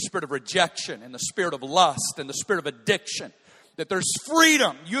fear and the spirit of rejection and the spirit of lust and the spirit of addiction. That there's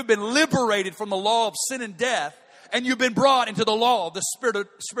freedom. You've been liberated from the law of sin and death, and you've been brought into the law of the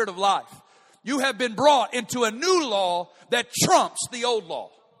spirit of life. You have been brought into a new law that trumps the old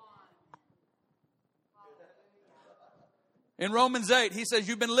law. In Romans 8, he says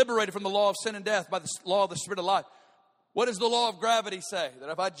you've been liberated from the law of sin and death by the law of the spirit of life. What does the law of gravity say? That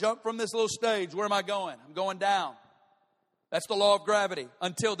if I jump from this little stage, where am I going? I'm going down. That's the law of gravity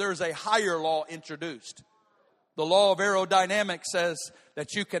until there's a higher law introduced. The law of aerodynamics says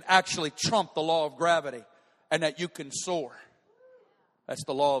that you can actually trump the law of gravity and that you can soar. That's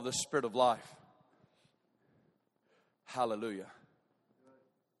the law of the spirit of life. Hallelujah.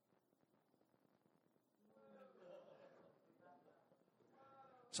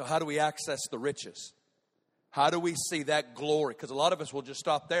 So how do we access the riches? How do we see that glory? Because a lot of us will just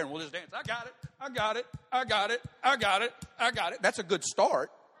stop there and we'll just dance. I got it. I got it. I got it. I got it. I got it. That's a good start.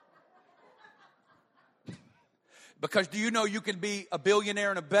 Because do you know you can be a billionaire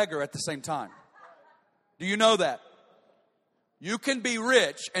and a beggar at the same time? Do you know that? You can be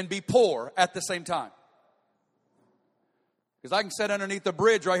rich and be poor at the same time. Because I can sit underneath the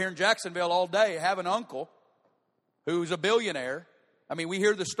bridge right here in Jacksonville all day, have an uncle who's a billionaire. I mean, we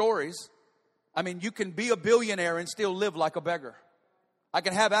hear the stories. I mean, you can be a billionaire and still live like a beggar. I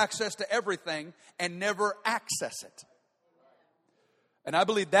can have access to everything and never access it. And I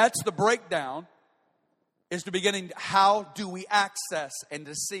believe that's the breakdown, is to beginning, how do we access and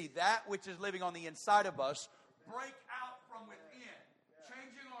to see that which is living on the inside of us break out from within,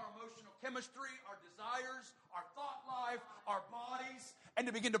 changing our emotional chemistry, our desires, our thought life, our bodies, and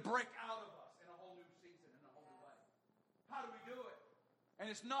to begin to break out of us in a whole new season, in a whole new way. How do we do it? And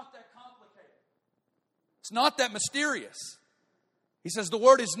it's not that complicated. It's not that mysterious. He says the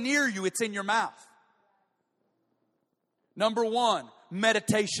word is near you, it's in your mouth. Number one,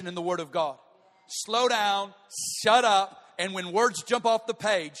 meditation in the Word of God. Slow down, shut up, and when words jump off the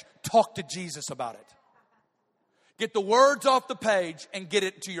page, talk to Jesus about it. Get the words off the page and get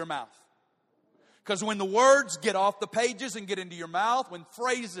it to your mouth. Because when the words get off the pages and get into your mouth, when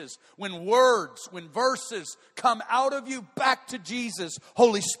phrases, when words, when verses come out of you back to Jesus,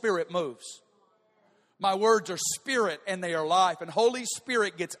 Holy Spirit moves. My words are spirit and they are life. And Holy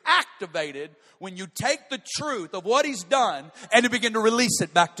Spirit gets activated when you take the truth of what He's done and you begin to release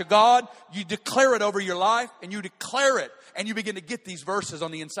it back to God. You declare it over your life and you declare it and you begin to get these verses on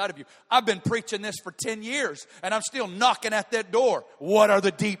the inside of you. I've been preaching this for 10 years and I'm still knocking at that door. What are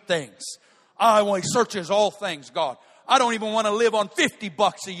the deep things? He searches all things, God. I don't even want to live on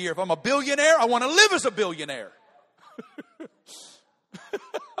 $50 a year. If I'm a billionaire, I want to live as a billionaire.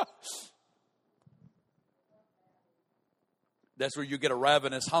 That's where you get a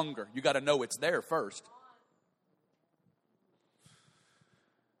ravenous hunger. You got to know it's there first.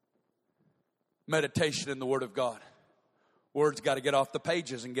 Meditation in the Word of God. Words got to get off the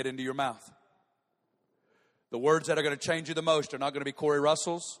pages and get into your mouth. The words that are going to change you the most are not going to be Corey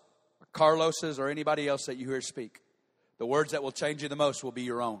Russell's, or Carlos's, or anybody else that you hear speak. The words that will change you the most will be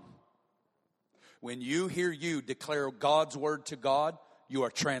your own. When you hear you declare God's word to God, you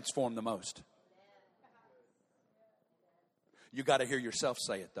are transformed the most. You got to hear yourself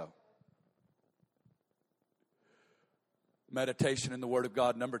say it, though. Meditation in the Word of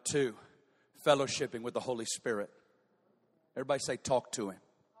God. Number two, fellowshipping with the Holy Spirit. Everybody say, talk to Him.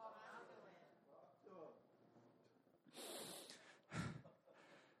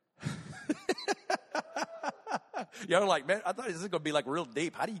 You're like, man, I thought this was going to be like real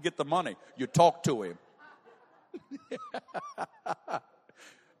deep. How do you get the money? You talk to Him.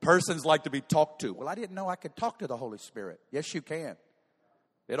 Persons like to be talked to. Well, I didn't know I could talk to the Holy Spirit. Yes, you can.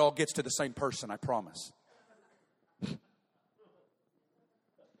 It all gets to the same person, I promise.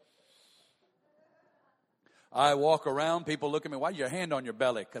 I walk around, people look at me, why your hand on your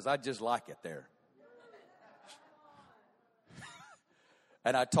belly? Because I just like it there.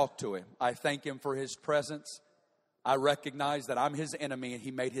 And I talk to him. I thank him for his presence. I recognize that I'm his enemy and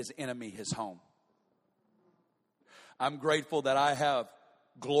he made his enemy his home. I'm grateful that I have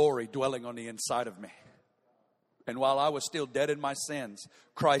glory dwelling on the inside of me. And while I was still dead in my sins,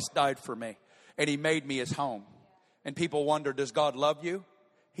 Christ died for me and he made me his home. And people wonder, does God love you?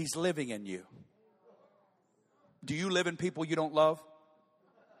 He's living in you. Do you live in people you don't love?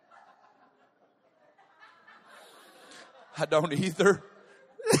 I don't either.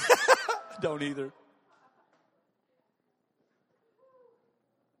 I don't either.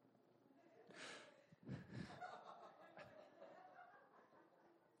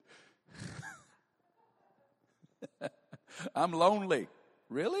 I'm lonely.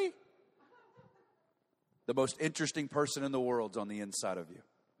 Really? The most interesting person in the world's on the inside of you.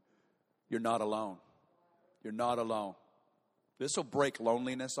 You're not alone. You're not alone. This will break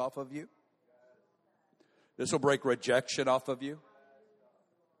loneliness off of you. This will break rejection off of you.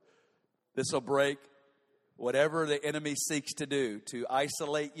 This will break whatever the enemy seeks to do to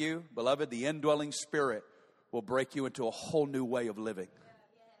isolate you. Beloved, the indwelling spirit will break you into a whole new way of living.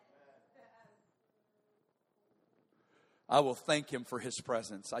 I will thank him for his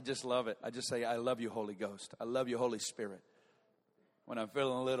presence. I just love it. I just say, I love you, Holy Ghost. I love you, Holy Spirit. When I'm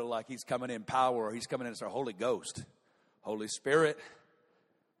feeling a little like he's coming in power or he's coming in as our Holy Ghost. Holy Spirit,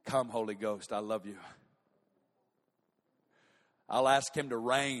 come, Holy Ghost. I love you. I'll ask him to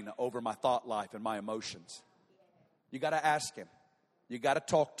reign over my thought life and my emotions. You got to ask him. You got to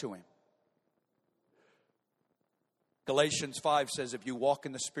talk to him. Galatians 5 says, if you walk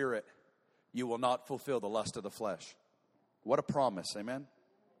in the Spirit, you will not fulfill the lust of the flesh. What a promise, amen?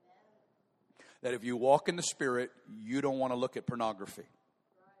 That if you walk in the Spirit, you don't want to look at pornography.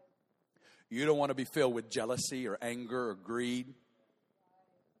 You don't want to be filled with jealousy or anger or greed.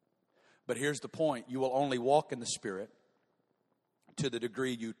 But here's the point. You will only walk in the Spirit to the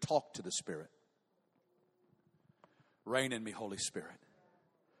degree you talk to the Spirit. Reign in me, Holy Spirit.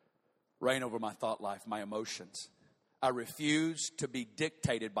 Reign over my thought life, my emotions. I refuse to be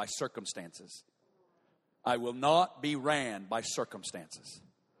dictated by circumstances. I will not be ran by circumstances.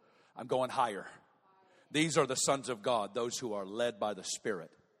 I'm going higher. These are the sons of God, those who are led by the Spirit.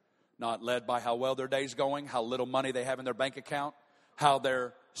 Not led by how well their day's going, how little money they have in their bank account, how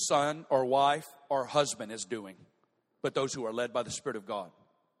their son or wife or husband is doing. But those who are led by the Spirit of God.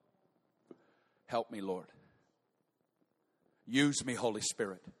 Help me, Lord. Use me, Holy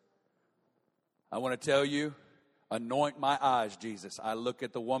Spirit. I want to tell you, anoint my eyes, Jesus. I look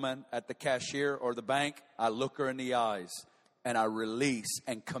at the woman at the cashier or the bank. I look her in the eyes and I release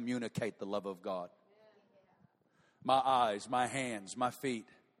and communicate the love of God. My eyes, my hands, my feet.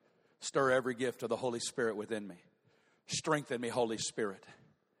 Stir every gift of the Holy Spirit within me. Strengthen me, Holy Spirit.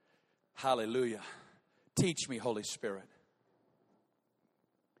 Hallelujah. Teach me, Holy Spirit.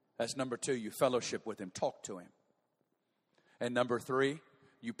 That's number 2. You fellowship with him. Talk to him. And number 3,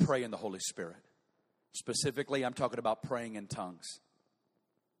 you pray in the Holy Spirit. Specifically, I'm talking about praying in tongues.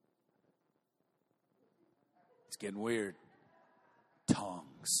 It's getting weird.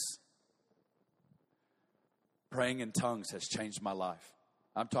 Tongues. Praying in tongues has changed my life.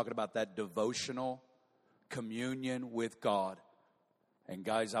 I'm talking about that devotional communion with God. And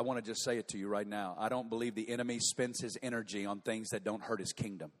guys, I want to just say it to you right now. I don't believe the enemy spends his energy on things that don't hurt his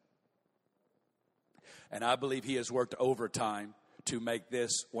kingdom. And I believe he has worked overtime to make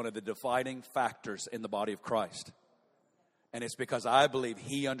this one of the defining factors in the body of Christ. And it's because I believe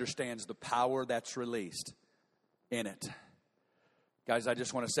he understands the power that's released in it. Guys, I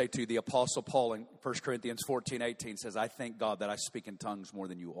just want to say to you, the Apostle Paul in 1 Corinthians 14:18 says, I thank God that I speak in tongues more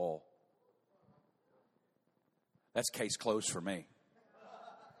than you all. That's case closed for me.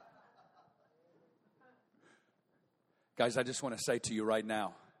 Guys, I just want to say to you right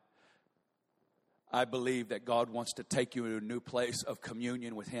now, I believe that God wants to take you to a new place of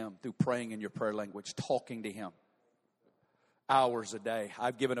communion with him through praying in your prayer language, talking to him hours a day.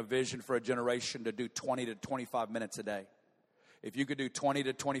 I've given a vision for a generation to do 20 to 25 minutes a day. If you could do 20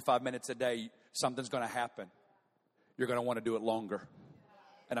 to 25 minutes a day, something's going to happen. You're going to want to do it longer.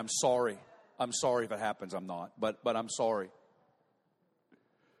 And I'm sorry. I'm sorry if it happens. I'm not. But I'm sorry.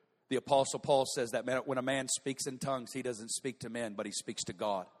 The Apostle Paul says that when a man speaks in tongues, he doesn't speak to men, but he speaks to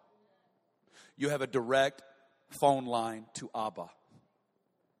God. You have a direct phone line to Abba.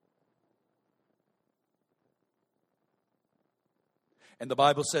 And the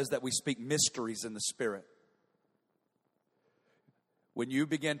Bible says that we speak mysteries in the Spirit. When you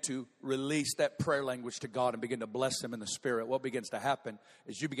begin to release that prayer language to God and begin to bless Him in the Spirit, what begins to happen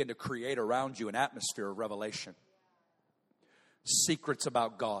is you begin to create around you an atmosphere of revelation. Secrets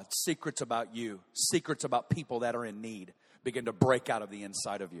about God, secrets about you, secrets about people that are in need begin to break out of the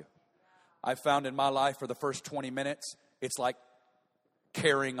inside of you. I found in my life for the first 20 minutes, it's like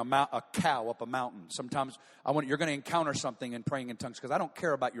carrying a cow up a mountain. Sometimes you're going to encounter something in praying in tongues, because I don't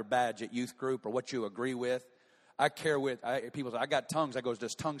care about your badge at youth group or what you agree with. I care people say, I got tongues. I goes,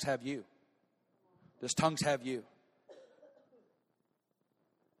 does tongues have you? Does tongues have you?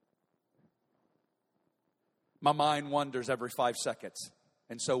 My mind wanders every 5 seconds,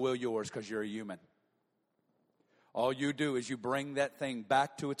 and so will yours, because you're a human. All you do is you bring that thing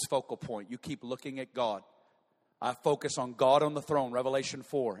back to its focal point. You keep looking at God. I focus on God on the throne, Revelation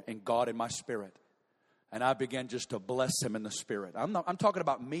 4, and God in my spirit. And I begin just to bless Him in the Spirit. I'm talking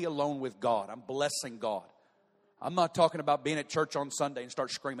about me alone with God. I'm blessing God. I'm not talking about being at church on Sunday and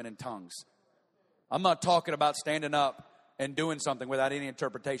start screaming in tongues. I'm not talking about standing up and doing something without any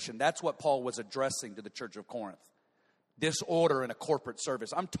interpretation. That's what Paul was addressing to the church of Corinth. Disorder in a corporate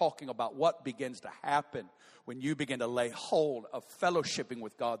service. I'm talking about what begins to happen when you begin to lay hold of fellowshipping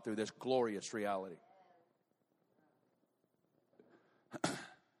with God through this glorious reality.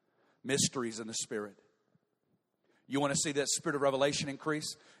 Mysteries in the Spirit. You want to see that spirit of revelation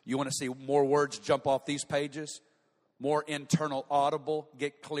increase? You want to see more words jump off these pages? More internal audible,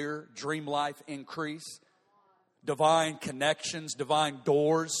 get clear, dream life increase, divine connections, divine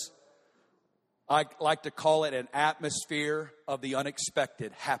doors. I like to call it an atmosphere of the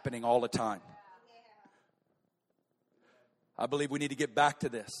unexpected happening all the time. I believe we need to get back to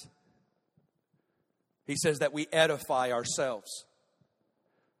this. He says that we edify ourselves.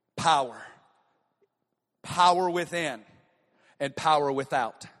 Power. Power within and power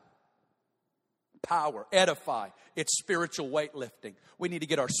without. Power, edify. It's spiritual weightlifting. We need to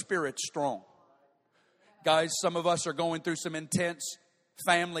get our spirit strong. Guys, some of us are going through some intense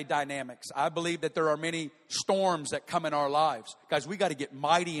family dynamics. I believe that there are many storms that come in our lives. Guys, we got to get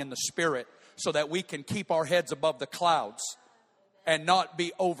mighty in the Spirit so that we can keep our heads above the clouds and not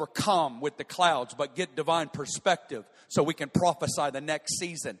be overcome with the clouds, but get divine perspective so we can prophesy the next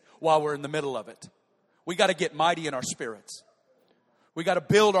season while we're in the middle of it. We got to get mighty in our spirits. We got to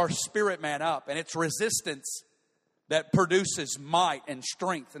build our spirit man up, and it's resistance that produces might and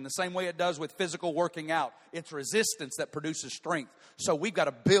strength in the same way it does with physical working out. It's resistance that produces strength. So we've got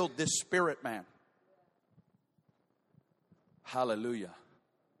to build this spirit man. Hallelujah.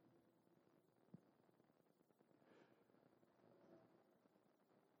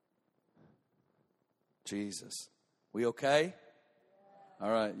 Jesus. We okay? All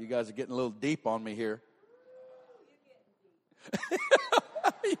right, you guys are getting a little deep on me here.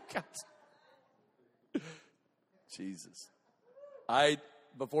 You guys. Jesus.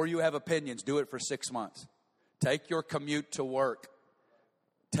 Before you have opinions, do it for 6 months. Take your commute to work.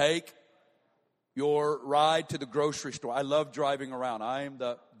 Take your ride to the grocery store. I love driving around. I am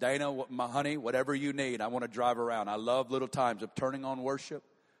the Dana, my honey, whatever you need. I want to drive around. I love little times of turning on worship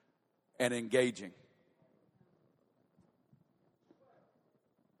and engaging.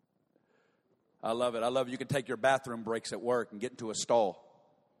 I love it. I love it. You can take your bathroom breaks at work and get into a stall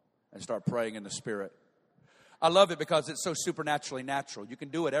and start praying in the Spirit. I love it because it's so supernaturally natural. You can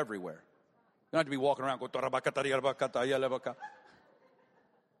do it everywhere. You don't have to be walking around going,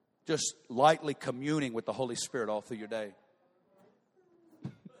 just lightly communing with the Holy Spirit all through your day.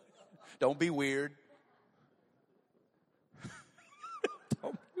 Don't be weird.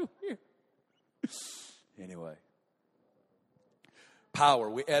 Don't be weird. Anyway. Power.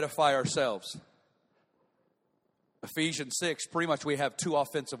 We edify ourselves. Ephesians 6, pretty much we have two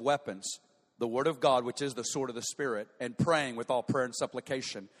offensive weapons. The Word of God, which is the sword of the Spirit, and praying with all prayer and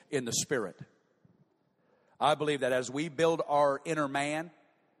supplication in the Spirit. I believe that as we build our inner man,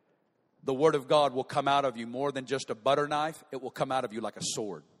 the Word of God will come out of you more than just a butter knife. It will come out of you like a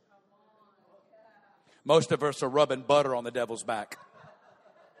sword. Most of us are rubbing butter on the devil's back.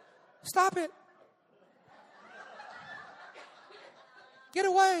 Stop it. Get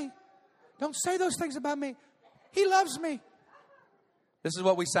away. Don't say those things about me. He loves me. This is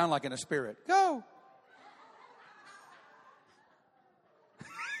what we sound like in the Spirit. Go.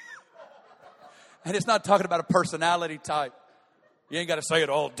 And it's not talking about a personality type. You ain't got to say it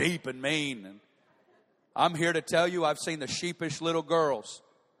all deep and mean. And I'm here to tell you, I've seen the sheepish little girls.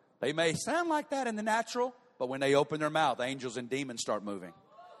 They may sound like that in the natural, but when they open their mouth, angels and demons start moving.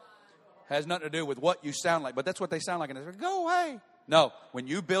 Has nothing to do with what you sound like, but that's what they sound like. And go away. No, when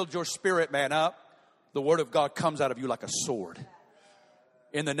you build your spirit man up, the Word of God comes out of you like a sword.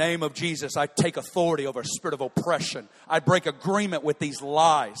 In the name of Jesus, I take authority over a spirit of oppression. I break agreement with these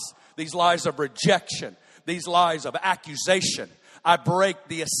lies of rejection, these lies of accusation. I break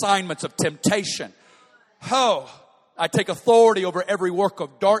the assignments of temptation. Oh, I take authority over every work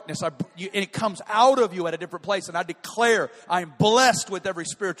of darkness. And it comes out of you at a different place. And I declare I am blessed with every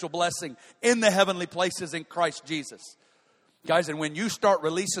spiritual blessing in the heavenly places in Christ Jesus. Guys, and when you start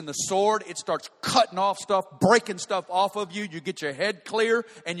releasing the sword, it starts cutting off stuff, breaking stuff off of you. You get your head clear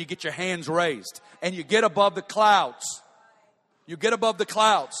and you get your hands raised. And you get above the clouds. You get above the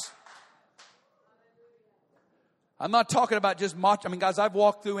clouds. I'm not talking about just much. I mean, guys, I've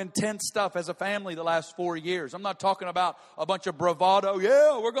walked through intense stuff as a family the last 4 years. I'm not talking about a bunch of bravado.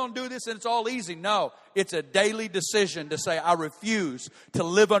 Yeah, we're going to do this and it's all easy. No, it's a daily decision to say, I refuse to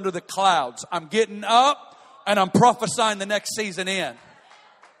live under the clouds. I'm getting up and I'm prophesying the next season in.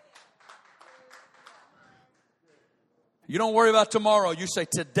 You don't worry about tomorrow. You say,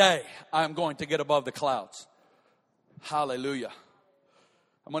 today I'm going to get above the clouds. Hallelujah.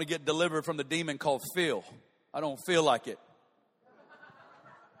 I'm going to get delivered from the demon called feel. I don't feel like it.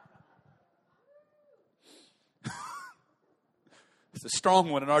 It's a strong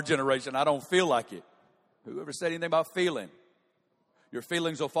one in our generation. I don't feel like it. Whoever said anything about feeling? Your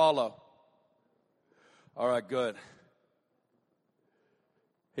feelings will follow. All right, good.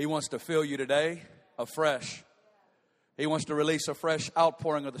 He wants to fill you today afresh. He wants to release a fresh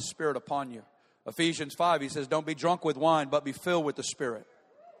outpouring of the Spirit upon you. Ephesians 5, he says, don't be drunk with wine, but be filled with the Spirit.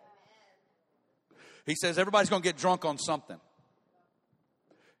 He says, everybody's going to get drunk on something.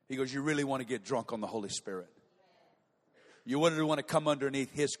 He goes, you really want to get drunk on the Holy Spirit. You want to come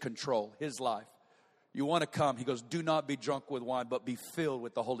underneath His control, His life. You want to come. He goes, do not be drunk with wine, but be filled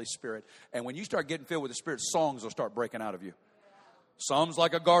with the Holy Spirit. And when you start getting filled with the Spirit, songs will start breaking out of you. Some's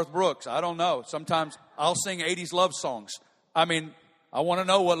like a Garth Brooks. I don't know. Sometimes I'll sing 80s love songs. I mean, I want to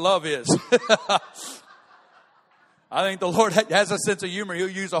know what love is. I think the Lord has a sense of humor. He'll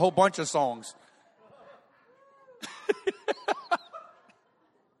use a whole bunch of songs.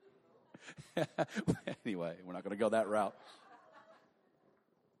 Anyway, we're not going to go that route.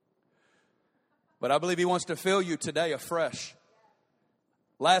 But I believe He wants to fill you today afresh.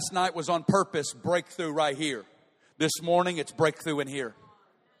 Last night was on purpose, breakthrough right here. This morning, it's breakthrough in here.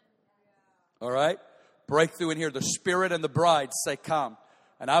 All right? Breakthrough in here. The Spirit and the bride say, come.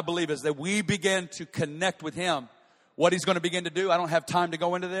 And I believe as that we begin to connect with Him, what He's going to begin to do, I don't have time to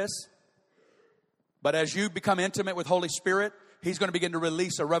go into this. But as you become intimate with Holy Spirit, He's going to begin to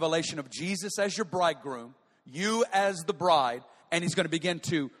release a revelation of Jesus as your bridegroom, you as the bride, and He's going to begin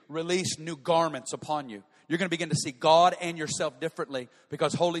to release new garments upon you. You're going to begin to see God and yourself differently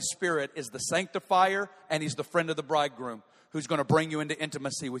because Holy Spirit is the sanctifier and He's the friend of the bridegroom who's going to bring you into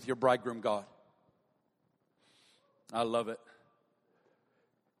intimacy with your bridegroom God. I love it.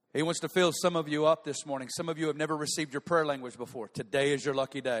 He wants to fill some of you up this morning. Some of you have never received your prayer language before. Today is your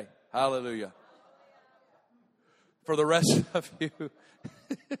lucky day. Hallelujah. For the rest of you,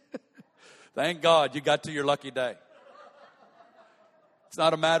 thank God you got to your lucky day. It's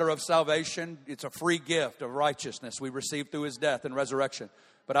not a matter of salvation. It's a free gift of righteousness we receive through His death and resurrection.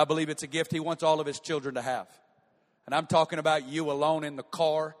 But I believe it's a gift He wants all of His children to have. And I'm talking about you alone in the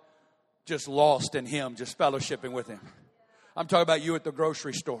car, just lost in Him, just fellowshipping with Him. I'm talking about you at the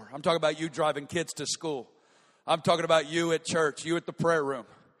grocery store. I'm talking about you driving kids to school. I'm talking about you at church, you at the prayer room.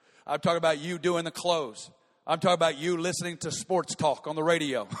 I'm talking about you doing the clothes. I'm talking about you listening to sports talk on the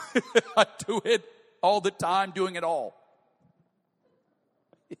radio. I do it all the time, doing it all.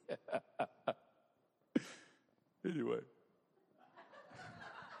 Yeah. Anyway.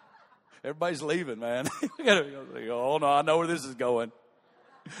 Everybody's leaving, man. Oh, no, I know where this is going.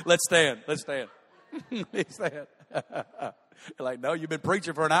 Let's stand. Let's stand. Let's stand. You're like, no, you've been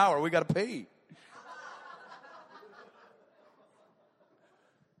preaching for an hour. We got to pee.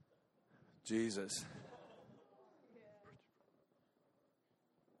 Jesus.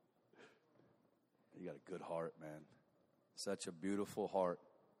 You got a good heart, man. Such a beautiful heart.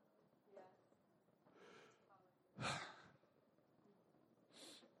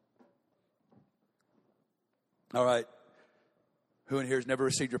 All right. Who in here has never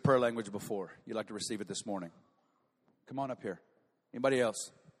received your prayer language before? You'd like to receive it this morning? Come on up here. Anybody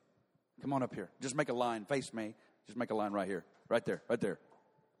else? Come on up here. Just make a line. Face me. Just make a line right here. Right there. Right there.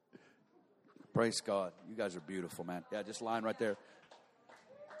 Praise God. You guys are beautiful, man. Yeah, just line right there.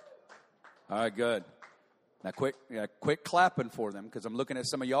 All right, good. Now, quick clapping for them because I'm looking at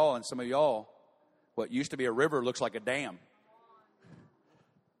some of y'all, and some of y'all, what used to be a river looks like a dam.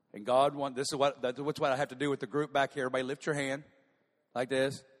 And God that's what I have to do with the group back here. Everybody lift your hand like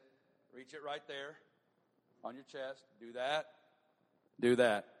this. Reach it right there on your chest. Do that. Do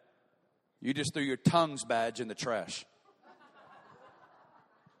that. You just threw your tongues badge in the trash.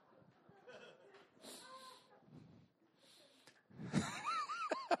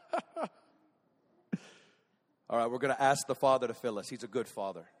 All right, we're going to ask the Father to fill us. He's a good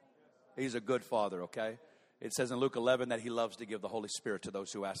Father. He's a good Father, okay? It says in Luke 11 that He loves to give the Holy Spirit to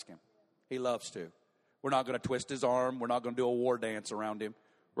those who ask Him. He loves to. We're not going to twist His arm. We're not going to do a war dance around Him.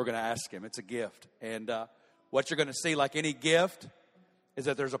 We're going to ask Him. It's a gift. And what you're going to see, like any gift, is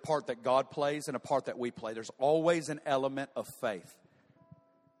that there's a part that God plays and a part that we play. There's always an element of faith.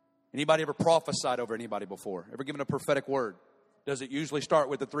 Anybody ever prophesied over anybody before? Ever given a prophetic word? Does it usually start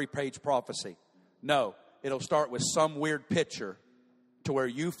with a 3-page prophecy? No. It'll start with some weird picture to where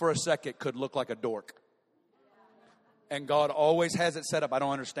you for a second could look like a dork. And God always has it set up. I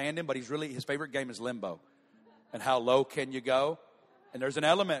don't understand Him, but his favorite game is limbo. And how low can you go? And there's an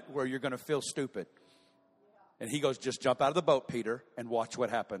element where you're going to feel stupid. And He goes, just jump out of the boat, Peter, and watch what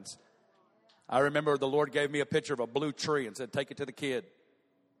happens. I remember the Lord gave me a picture of a blue tree and said, take it to the kid.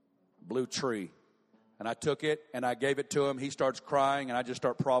 Blue tree. And I took it and I gave it to him. He starts crying and I just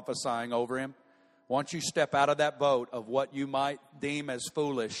start prophesying over him. Once you step out of that boat of what you might deem as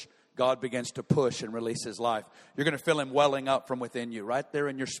foolish, God begins to push and release His life. You're going to feel Him welling up from within you, right there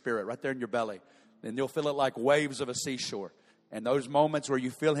in your spirit, right there in your belly. And you'll feel it like waves of a seashore. And those moments where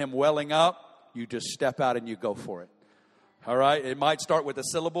you feel Him welling up, you just step out and you go for it. All right? It might start with a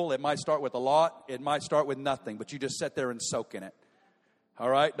syllable. It might start with a lot. It might start with nothing. But you just sit there and soak in it. All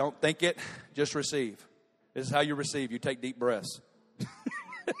right? Don't think it. Just receive. This is how you receive. You take deep breaths.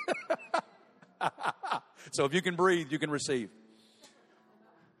 So if you can breathe, you can receive.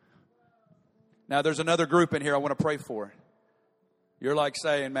 Now, there's another group in here I want to pray for. You're like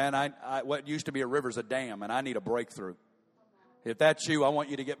saying, man, I what used to be a river's a dam, and I need a breakthrough. If that's you, I want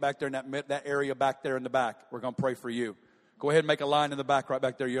you to get back there in that area back there in the back. We're going to pray for you. Go ahead and make a line in the back right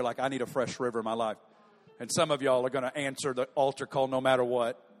back there. You're like, I need a fresh river in my life. And some of y'all are going to answer the altar call no matter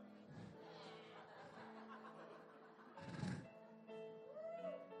what.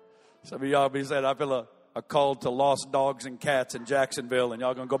 Some of y'all be saying, I feel a call to lost dogs and cats in Jacksonville, and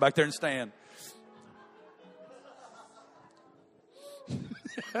y'all going to go back there and stand.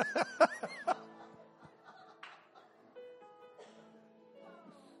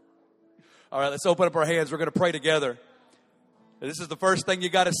 All right, let's open up our hands. We're going to pray together. This is the first thing you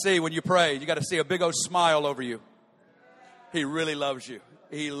got to see when you pray. You got to see a big old smile over you. He really loves you.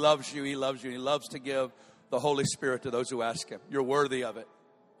 He loves you. He loves you. He loves to give the Holy Spirit to those who ask Him. You're worthy of it.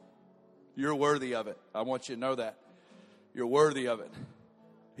 You're worthy of it. I want you to know that. You're worthy of it.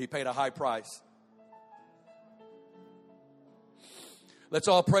 He paid a high price. Let's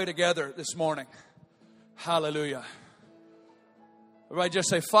all pray together this morning. Hallelujah. Everybody just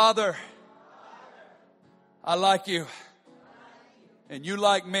say, Father, I like you. And you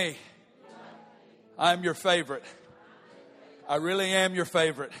like me. I'm your favorite. I really am your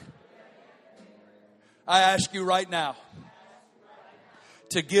favorite. I ask you right now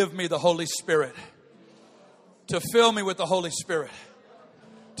to give me the Holy Spirit, to fill me with the Holy Spirit,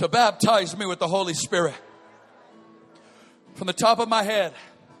 to baptize me with the Holy Spirit. From the top of my head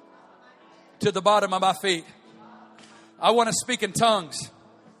to the bottom of my feet. I want to speak in tongues.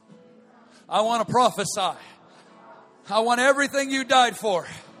 I want to prophesy. I want everything you died for.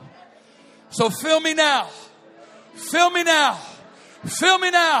 So fill me now. Fill me now. Fill me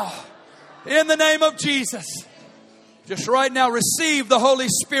now. In the name of Jesus. Just right now, receive the Holy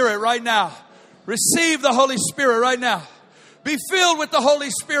Spirit right now. Receive the Holy Spirit right now. Be filled with the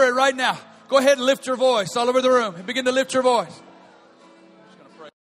Holy Spirit right now. Go ahead and lift your voice all over the room and begin to lift your voice.